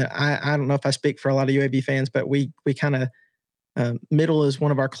don't know if I speak for a lot of UAB fans, but we kind of Middle is one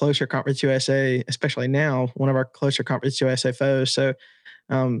of our closer Conference USA, especially now, one of our closer Conference USA foes. So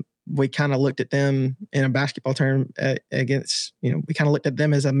we kind of looked at them in a basketball term against, we kind of looked at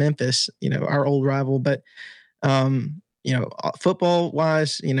them as a Memphis, our old rival. But football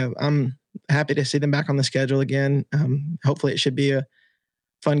wise, I'm happy to see them back on the schedule again. Hopefully it should be a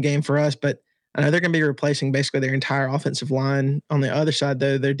fun game for us, but I know they're going to be replacing basically their entire offensive line. On the other side,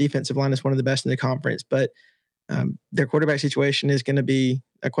 though, their defensive line is one of the best in the conference, but their quarterback situation is going to be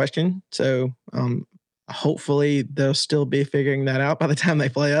a question. So hopefully they'll still be figuring that out by the time they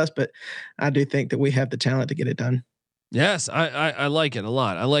play us, but I do think that we have the talent to get it done. Yes, I like it a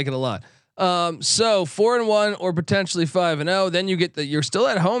lot. I like it a lot. So 4-1 or potentially 5-0. Then you get you're still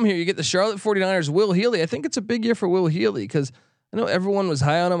at home here. You get the Charlotte 49ers, Will Healy. I think it's a big year for Will Healy because I know everyone was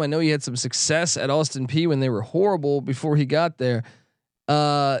high on him. I know he had some success at Austin Peay when they were horrible before he got there.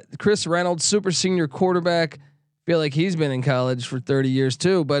 Chris Reynolds, super senior quarterback. Feel like he's been in college for 30 years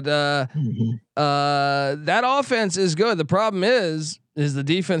too, but that offense is good. The problem is the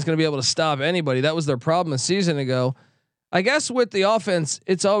defense going to be able to stop anybody? That was their problem a season ago. I guess with the offense,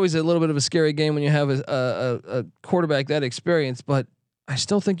 it's always a little bit of a scary game when you have a quarterback that experienced, but I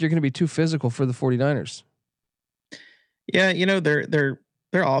still think you're going to be too physical for the 49ers. Yeah, their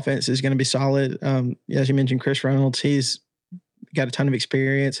offense is going to be solid. As you mentioned, Chris Reynolds, he's got a ton of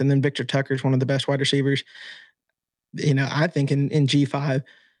experience, and then Victor Tucker is one of the best wide receivers. I think in G5,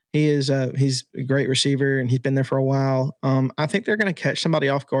 he's a great receiver, and he's been there for a while. I think they're going to catch somebody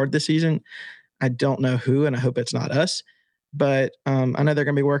off guard this season. I don't know who, and I hope it's not us. But I know they're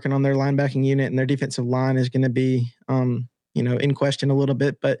going to be working on their linebacking unit, and their defensive line is going to be, in question a little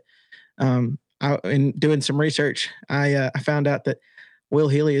bit. But in doing some research, I found out that Will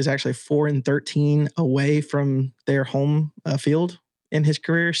Healy is actually 4-13 away from their home field in his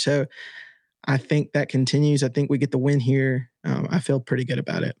career. So I think that continues. I think we get the win here. I feel pretty good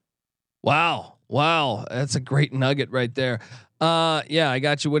about it. Wow, that's a great nugget right there. I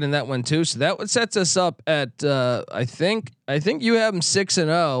got you winning that one too. So that one sets us up at I think you have them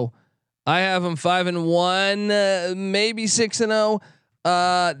 6-0. I have them 5-1, maybe 6-0.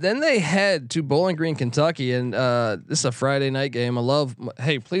 Then they head to Bowling Green, Kentucky, and this is a Friday night game.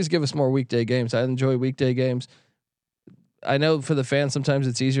 Hey, please give us more weekday games. I enjoy weekday games. I know for the fans sometimes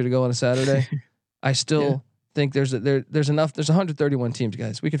it's easier to go on a Saturday. I still think there's enough. There's 131 teams,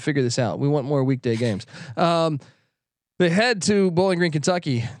 guys. We can figure this out. We want more weekday games. They head to Bowling Green,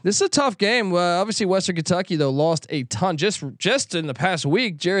 Kentucky. This is a tough game. Obviously, Western Kentucky though lost a ton just in the past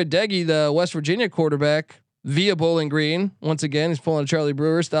week. Jared Deggy, the West Virginia quarterback, via Bowling Green once again. He's pulling a Charlie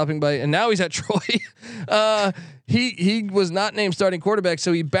Brewer, stopping by, and now he's at Troy. He was not named starting quarterback,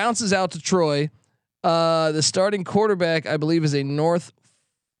 so he bounces out to Troy. The starting quarterback, I believe, is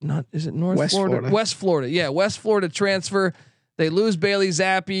West Florida. Yeah, West Florida transfer. They lose Bailey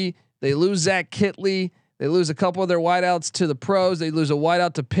Zappi. They lose Zach Kitley. They lose a couple of their wideouts to the pros. They lose a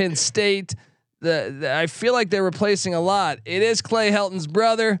wideout to Penn State. I feel like they're replacing a lot. It is Clay Helton's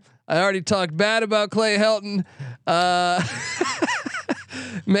brother. I already talked bad about Clay Helton.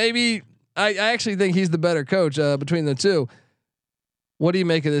 Maybe I actually think he's the better coach between the two. What do you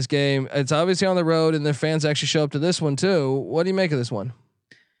make of this game? It's obviously on the road, and the fans actually show up to this one too. What do you make of this one?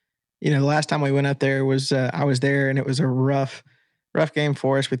 The last time we went out there was I was there, and it was a rough game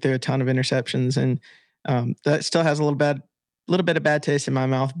for us. We threw a ton of interceptions, and that still has a little bit of bad taste in my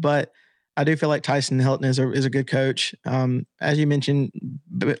mouth. But I do feel like Tyson Helton is a good coach. As you mentioned,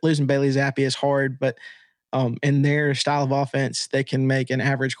 losing Bailey Zappi is hard, but in their style of offense, they can make an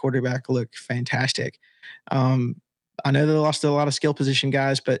average quarterback look fantastic. I know they lost a lot of skill position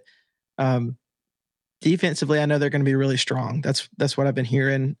guys, but defensively, I know they're going to be really strong. That's what I've been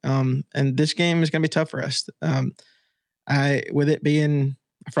hearing. And this game is going to be tough for us. With it being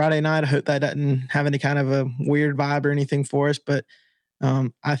a Friday night, I hope that doesn't have any kind of a weird vibe or anything for us. But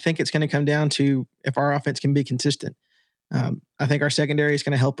I think it's going to come down to if our offense can be consistent. I think our secondary is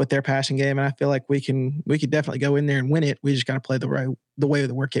going to help with their passing game, and I feel like we could definitely go in there and win it. We just got to play the way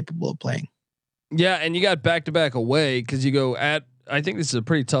that we're capable of playing. Yeah, and you got back-to-back away because you go at. I think this is a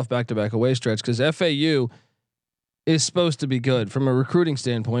pretty tough back-to-back away stretch because FAU is supposed to be good from a recruiting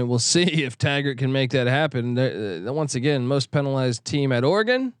standpoint. We'll see if Taggart can make that happen. Once again, most penalized team at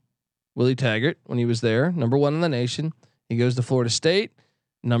Oregon, Willie Taggart when he was there, number 1 in the nation. He goes to Florida State,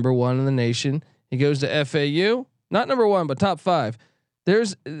 number 1 in the nation. He goes to FAU, not number 1, but top 5.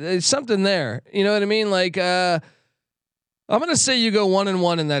 There's something there. You know what I mean? Like, I'm going to say you go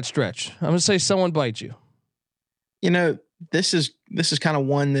 1-1 in that stretch. I'm going to say someone bites you. This is kind of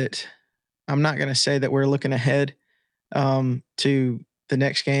one that I'm not going to say that we're looking ahead to the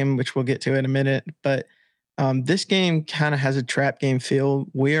next game, which we'll get to in a minute. But this game kind of has a trap game feel.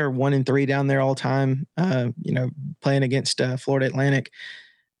 We are 1-3 down there all time, playing against Florida Atlantic.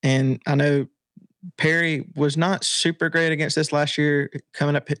 And I know Perry was not super great against us last year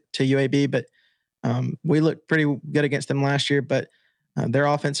coming up to UAB, but we looked pretty good against them last year. But their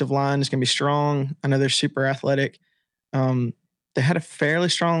offensive line is going to be strong. I know they're super athletic. They had a fairly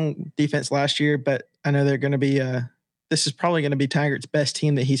strong defense last year, but I know they're going to be this is probably going to be Taggart's best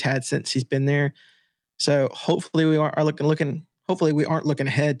team that he's had since he's been there. So hopefully we are looking. Hopefully we aren't looking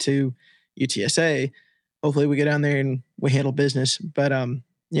ahead to UTSA. Hopefully we go down there and we handle business. But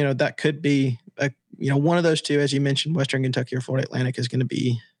that could be one of those two, as you mentioned, Western Kentucky or Florida Atlantic is going to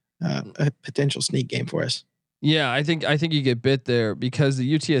be a potential sneak game for us. Yeah, I think you get bit there because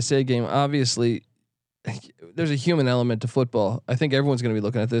the UTSA game, obviously, there's a human element to football. I think everyone's going to be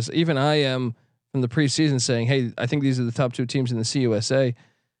looking at this. Even I am from the preseason saying, hey, I think these are the top 2 teams in the CUSA.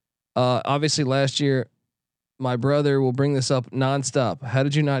 Obviously, last year, my brother will bring this up nonstop. How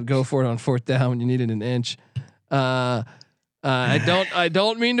did you not go for it on 4th down when you needed an inch? I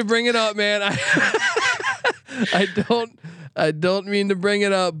don't mean to bring it up, man. I don't mean to bring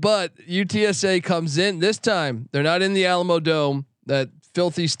it up, but UTSA comes in this time. They're not in the Alamo Dome, that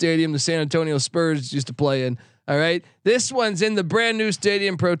filthy stadium the San Antonio Spurs used to play in. All right, this one's in the brand new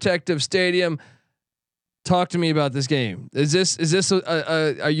stadium, Protective Stadium. Talk to me about this game. Is this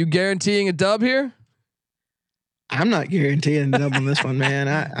are you guaranteeing a dub here? I'm not guaranteeing a dub on this one, man.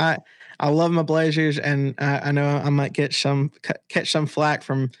 I love my Blazers, and I know I might catch some flack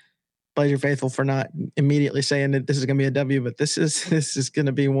from Blazer faithful for not immediately saying that this is going to be a W, but this is going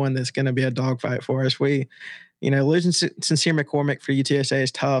to be one that's going to be a dogfight for us. Losing Sincere McCormick for UTSA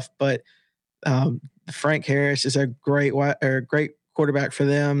is tough, but Frank Harris is a great quarterback for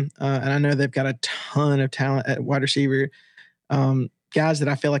them, and I know they've got a ton of talent at wide receiver, guys that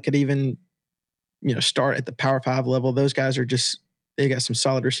I feel like could even start at the Power 5 level. Those guys they got some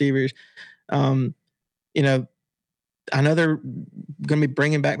solid receivers. I know they're going to be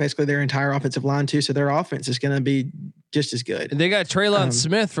bringing back basically their entire offensive line too, so their offense is going to be just as good. And they got Traylon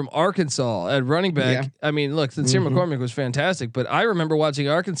Smith from Arkansas at running back. Yeah. I mean, look, Sincere McCormick was fantastic, but I remember watching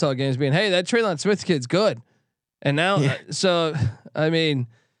Arkansas games being, hey, that Traylon Smith kid's good. And now, so I mean,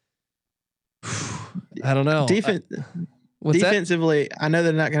 I don't know. Defensively, I know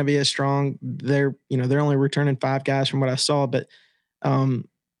they're not going to be as strong. They're only returning 5 guys from what I saw, but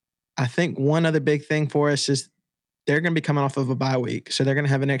I think one other big thing for us is they're going to be coming off of a bye week, so they're going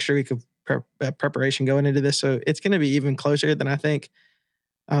to have an extra week of preparation going into this. So it's going to be even closer than I think.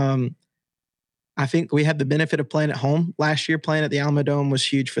 I think we had the benefit of playing at home last year. Playing at the Alamo Dome was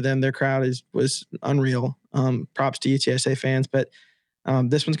huge for them. Their crowd was unreal. Props to UTSA fans, but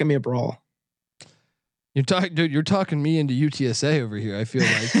this one's going to be a brawl. You're talking me into UTSA over here. I feel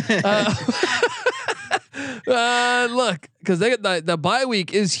like. Look, because they got the bye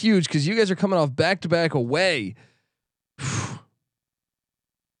week is huge because you guys are coming off back-to-back away.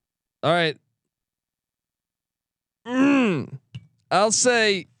 All right. I'll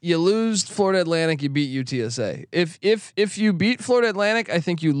say you lose Florida Atlantic, you beat UTSA. If you beat Florida Atlantic, I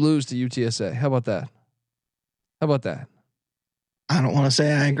think you lose to UTSA. How about that? I don't want to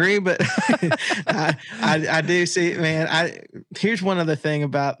say I agree, but I do see, man. Here's one other thing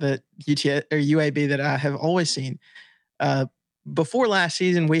about the UTS or UAB that I have always seen. Before last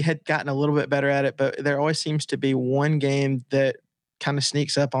season, we had gotten a little bit better at it, but there always seems to be one game that kind of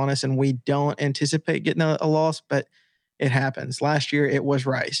sneaks up on us, and we don't anticipate getting a loss, but it happens. Last year, it was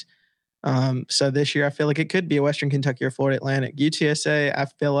Rice. So this year, I feel like it could be a Western Kentucky or Florida Atlantic. UTSA, I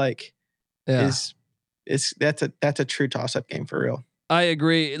feel like that's a true toss-up game for real. I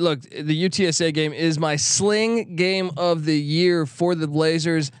agree. Look, the UTSA game is my sling game of the year for the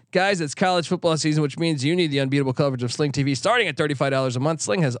Blazers. Guys, it's college football season, which means you need the unbeatable coverage of Sling TV starting at $35 a month.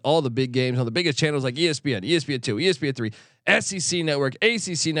 Sling has all the big games on the biggest channels like ESPN, ESPN2, ESPN3, SEC Network,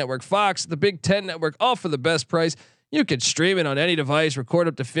 ACC Network, Fox, the Big Ten Network, all for the best price. You could stream it on any device, record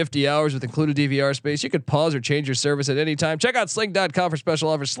up to 50 hours with included DVR space. You could pause or change your service at any time. Check out sling.com for special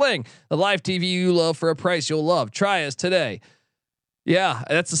offers. Sling, the live TV you love for a price you'll love. Try us today. Yeah,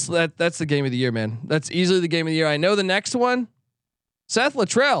 that's the game of the year, man. That's easily the game of the year. I know the next one, Seth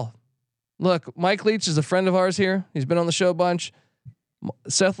Luttrell. Look, Mike Leach is a friend of ours here. He's been on the show a bunch.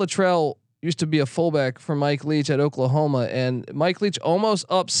 Seth Luttrell used to be a fullback for Mike Leach at Oklahoma, and Mike Leach almost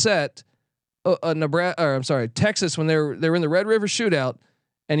upset Texas when they were in the Red River Shootout,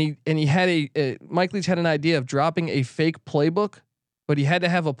 and he had Mike Leach had an idea of dropping a fake playbook, but he had to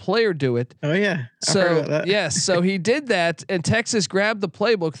have a player do it. Oh yeah. So yes, so he did that, and Texas grabbed the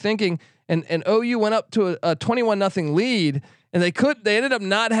playbook thinking, and OU went up to a 21-0 lead, and they ended up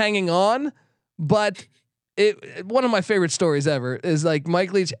not hanging on, but one of my favorite stories ever is like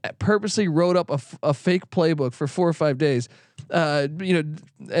Mike Leach purposely wrote up a fake playbook for 4 or 5 days,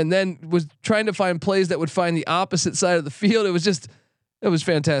 and then was trying to find plays that would find the opposite side of the field. It was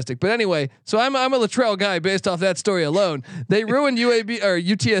fantastic. But anyway, so I'm a Luttrell guy based off that story alone. They ruined UAB or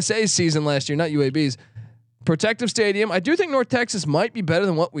UTSA's season last year, not UAB's. Protective Stadium. I do think North Texas might be better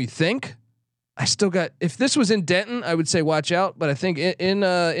than what we think. I still got, if this was in Denton, I would say watch out. But I think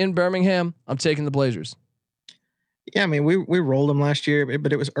in Birmingham, I'm taking the Blazers. Yeah, I mean, we rolled them last year,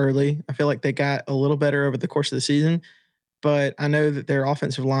 but it was early. I feel like they got a little better over the course of the season, but I know that their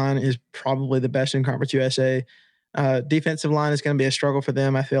offensive line is probably the best in Conference USA. Defensive line is going to be a struggle for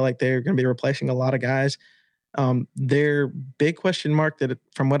them. I feel like they're going to be replacing a lot of guys. Their big question mark that,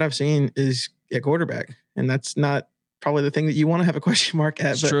 from what I've seen, is at quarterback, and that's not probably the thing that you want to have a question mark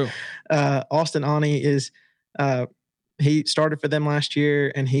at. It's true. Austin Aune is he started for them last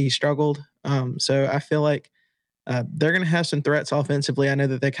year and he struggled. So I feel like they're going to have some threats offensively. I know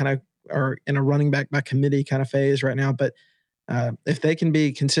that they kind of are in a running back by committee kind of phase right now, but if they can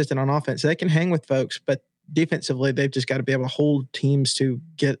be consistent on offense, they can hang with folks. But defensively, they've just got to be able to hold teams to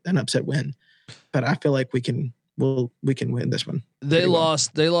get an upset win. But I feel like we can win this one. They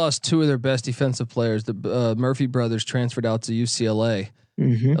lost two of their best defensive players. The Murphy brothers transferred out to UCLA.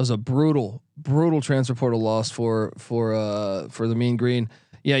 Mm-hmm. That was a brutal transfer portal loss for the Mean Green.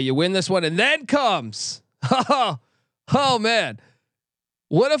 Yeah, you win this one, and then comes oh man,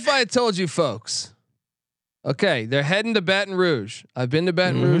 what if I told you folks? Okay, they're heading to Baton Rouge. I've been to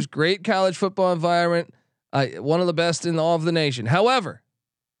Baton Rouge. Great college football environment. One of the best in all of the nation. However,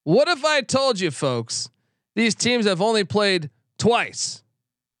 what if I told you folks, these teams have only played twice,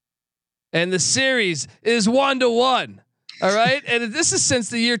 and the series is 1-1. All right, and this is since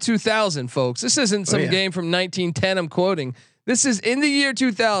the year 2000, folks. This isn't some game from 1910. I'm quoting. This is in the year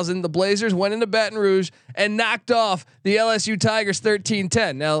 2000. The Blazers went into Baton Rouge and knocked off the LSU Tigers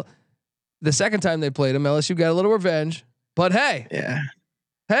 13-10. Now, the second time they played them, LSU got a little revenge. But hey,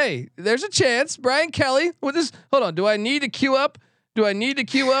 there's a chance. Brian Kelly with this. Hold on. Do I need to queue up? Thank you.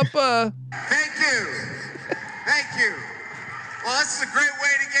 Well, this is a great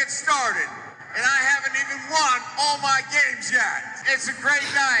way to get started. And I haven't even won all my games yet. It's a great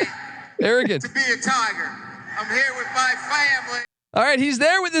night. Arrogant. To be a Tiger. I'm here with my family. All right, he's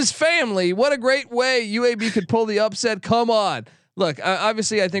there with his family. What a great way UAB could pull the upset. Come on. Look,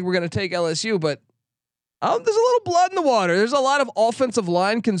 obviously I think we're going to take LSU, but there's a little blood in the water. There's a lot of offensive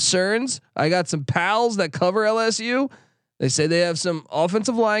line concerns. I got some pals that cover LSU. They say they have some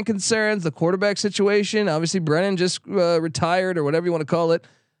offensive line concerns, the quarterback situation. Obviously Brennan just retired or whatever you want to call it.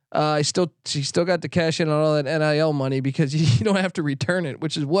 She still got to cash in on all that NIL money because you don't have to return it,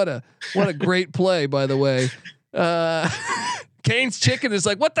 which is what a great play, by the way. Kane's Chicken is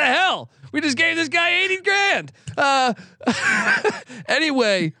like, what the hell? We just gave this guy 80 grand.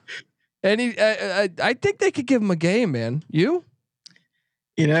 Anyway, I think they could give him a game, man. You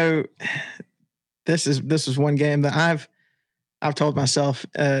know, this is one game that I've told myself,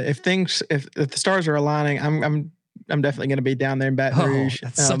 if the stars are aligning, I'm definitely going to be down there in Baton Rouge.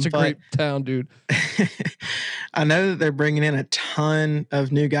 That's such a great town, dude. I know that they're bringing in a ton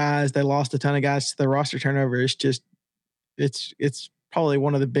of new guys. They lost a ton of guys. The roster turnover is just, it's probably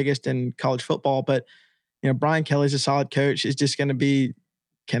one of the biggest in college football. But Brian Kelly's a solid coach. It's just going to be,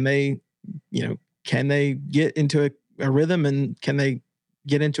 can they get into a rhythm, and can they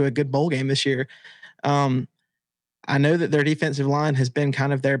get into a good bowl game this year? I know that their defensive line has been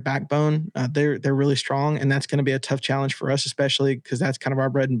kind of their backbone. They're really strong, and that's going to be a tough challenge for us, especially because that's kind of our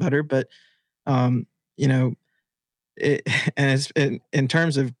bread and butter. But in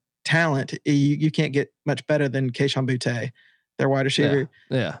terms of talent, you can't get much better than Kayshon Boutte, their wide receiver.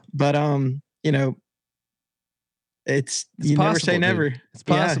 Yeah. But it's you possible, never say never. Dude. It's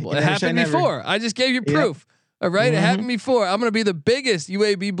possible. Yeah, it happened before. Never. I just gave you proof. All right, it happened before. I'm going to be the biggest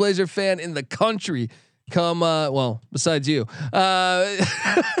UAB Blazer fan in the country. Besides you, on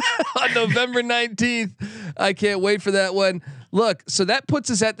November 19th, I can't wait for that one. Look, so that puts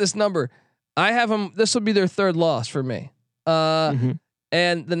us at this number. I have them. This will be their third loss for me. And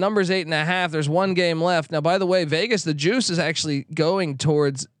the number's 8.5. There's one game left. Now, by the way, Vegas, the juice is actually going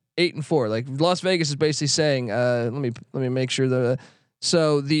towards 8-4. Like Las Vegas is basically saying, let me make sure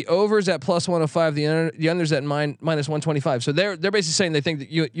so the overs at +105, the unders at -125. So they're basically saying they think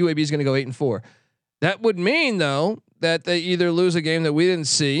that UAB is going to go 8-4. That would mean, though, that they either lose a game that we didn't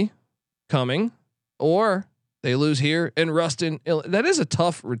see coming, or they lose here in Ruston. That is a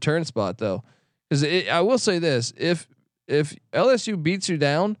tough return spot, though, because I will say this: if LSU beats you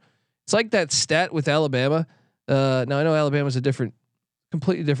down, it's like that stat with Alabama. Now I know Alabama's a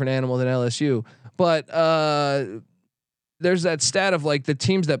completely different animal than LSU, but there's that stat of like the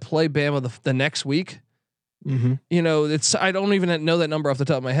teams that play Bama the next week. Mm-hmm. I don't even know that number off the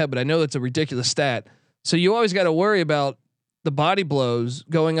top of my head, but I know it's a ridiculous stat. So you always got to worry about the body blows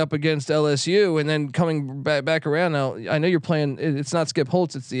going up against LSU and then coming back around. Now I know you're playing, it's not Skip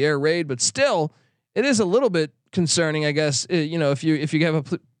Holtz, it's the air raid, but still it is a little bit concerning, I guess. If you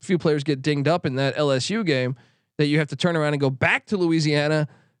have a few players get dinged up in that LSU game, that you have to turn around and go back to Louisiana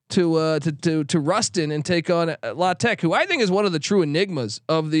to Ruston and take on La Tech, who I think is one of the true enigmas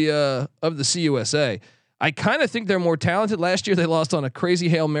of the CUSA. I kind of think they're more talented. Last year they lost on a crazy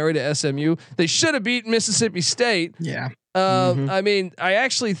Hail Mary to SMU. They should have beaten Mississippi State. Yeah. I mean, I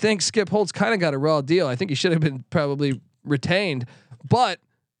actually think Skip Holtz kind of got a raw deal. I think he should have been probably retained. But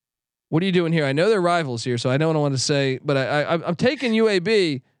what are you doing here? I know they're rivals here, so I don't want to say, but I'm taking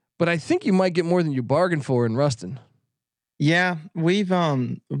UAB. But I think you might get more than you bargained for in Ruston. Yeah, we've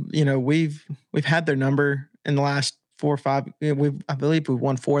we've had their number in the last 4 or 5. I believe we've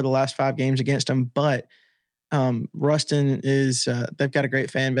won 4 of the last 5 games against them. But Ruston is they've got a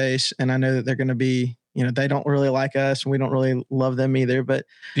great fan base, and I know that they're going to be. They don't really like us, and we don't really love them either. But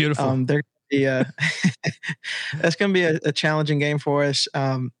beautiful. They're that's going to be a challenging game for us.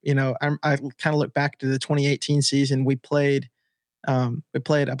 I kind of look back to the 2018 season. We played, I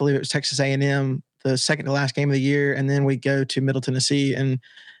believe it was Texas A&M, the second to last game of the year, and then we go to Middle Tennessee, and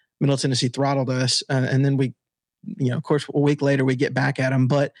Middle Tennessee throttled us, and then we, of course, a week later we get back at them.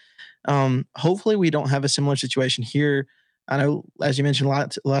 But hopefully we don't have a similar situation here. I know, as you mentioned,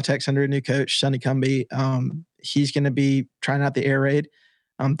 La Tech's under a new coach, Sonny Cumbie. He's going to be trying out the air raid.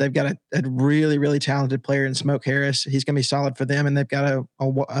 They've got a really, really talented player in Smoke Harris. He's going to be solid for them, and they've got an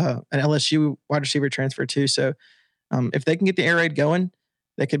LSU wide receiver transfer too. So if they can get the air raid going,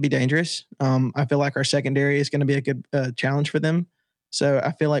 that could be dangerous. I feel like our secondary is going to be a good challenge for them. So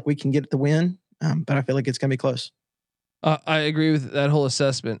I feel like we can get the win, but I feel like it's going to be close. I agree with that whole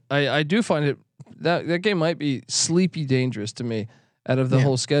assessment. I do find it that game might be sleepy dangerous to me out of the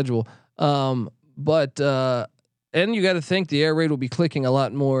whole schedule. And you got to think the air raid will be clicking a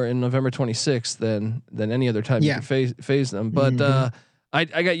lot more in November 26th than any other time you can phase them. But I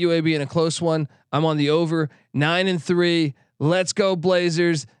got UAB in a close one. I'm on the over 9-3. Let's go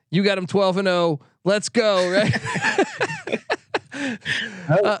Blazers. You got them 12-0. Let's go. Right.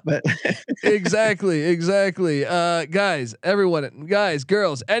 Exactly. Guys,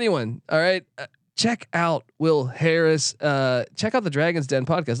 girls, anyone. All right. Check out Will Harris. Check out the Dragon's Den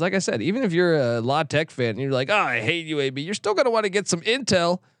podcast. Like I said, even if you're a La Tech fan and you're like, oh, I hate UAB, you're still going to want to get some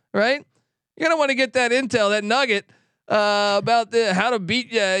intel, right? You're going to want to get that intel, that nugget about how to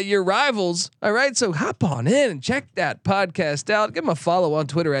beat your rivals. All right. So hop on in and check that podcast out. Give them a follow on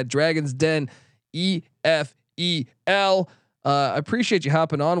Twitter at Dragon's Den EFEL. I appreciate you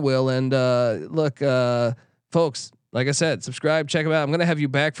hopping on, Will. And look, folks, like I said, subscribe, check them out. I'm going to have you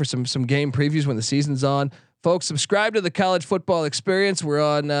back for some game previews when the season's on. Folks, subscribe to the College Football Experience. We're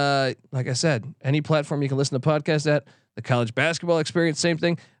on, like I said, any platform you can listen to podcasts at. The College Basketball Experience, same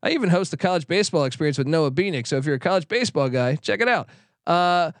thing. I even host the College Baseball Experience with Noah Beanick. So if you're a college baseball guy, check it out.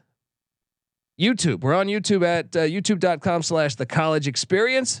 YouTube. We're on YouTube at youtube.com/The College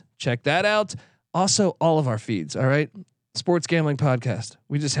Experience. Check that out. Also, all of our feeds. All right. Sports Gambling Podcast.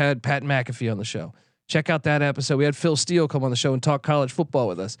 We just had Pat McAfee on the show. Check out that episode. We had Phil Steele come on the show and talk college football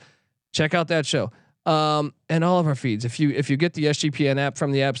with us. Check out that show. And all of our feeds. If you get the SGPN app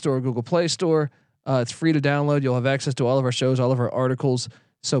from the App Store or Google Play Store, it's free to download. You'll have access to all of our shows, all of our articles.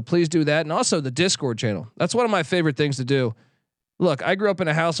 So please do that. And also the Discord channel. That's one of my favorite things to do. Look, I grew up in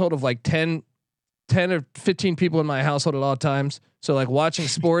a household of like 10 or 15 people in my household at all times. So like watching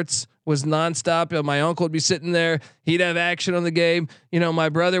sports was nonstop. My uncle would be sitting there. He'd have action on the game. My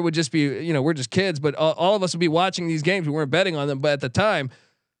brother would just be, we're just kids, but all of us would be watching these games. We weren't betting on them, but at the time.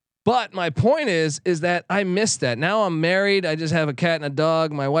 But my point is that I missed that. Now I'm married. I just have a cat and a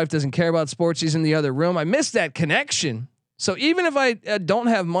dog. My wife doesn't care about sports. She's in the other room. I miss that connection. So even if I don't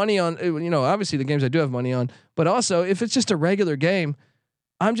have money on, obviously the games I do have money on, but also if it's just a regular game,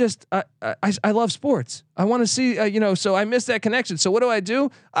 I love sports. I want to see, so I miss that connection. So what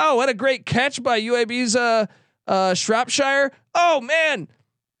do? Oh, what a great catch by UAB's Shropshire. Oh man.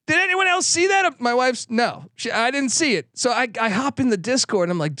 Did anyone else see that? My wife's no, I didn't see it. So I hop in the Discord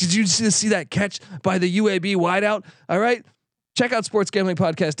and I'm like, did you see that catch by the UAB wideout? All right. Check out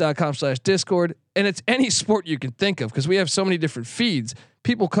sportsgamblingpodcast.com/Discord. And it's any sport you can think of because we have so many different feeds.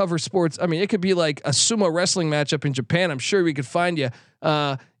 People cover sports. I mean, it could be like a sumo wrestling matchup in Japan. I'm sure we could find you,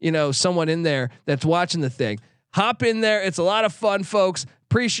 someone in there that's watching the thing. Hop in there. It's a lot of fun, folks.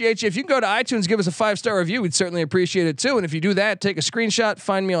 Appreciate you. If you can go to iTunes, give us a 5-star review. We'd certainly appreciate it too. And if you do that, take a screenshot.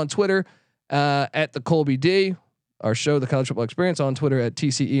 Find me on Twitter at the Colby D. Our show, The College Football Experience, on Twitter at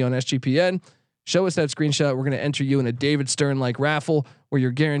TCE on SGPN. Show us that screenshot. We're going to enter you in a David Stern like raffle where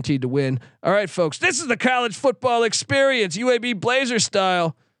you're guaranteed to win. All right, folks. This is the College Football Experience, UAB Blazer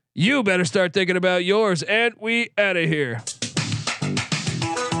style. You better start thinking about yours. And we out of here.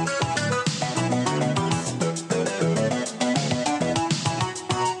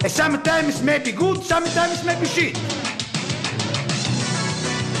 Sometimes may be good, sometimes may be shit.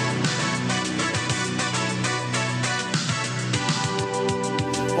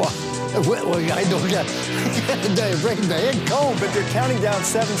 Oh. Well, I don't got the head cold, but they're counting down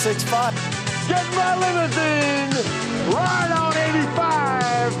 765. Get my limousine, ride on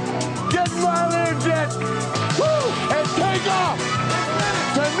 85, get my Learjet, woo, and take off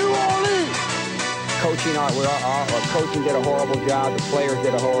to New Orleans. Coaching, our coaching did a horrible job. The players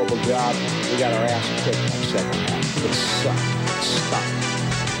did a horrible job. We got our ass kicked in the second half. It sucked. It stunk.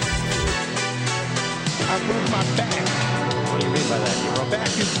 I broke my back. What do you mean by that? My back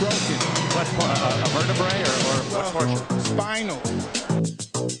is broken. What, a vertebrae or what portion? Spinal.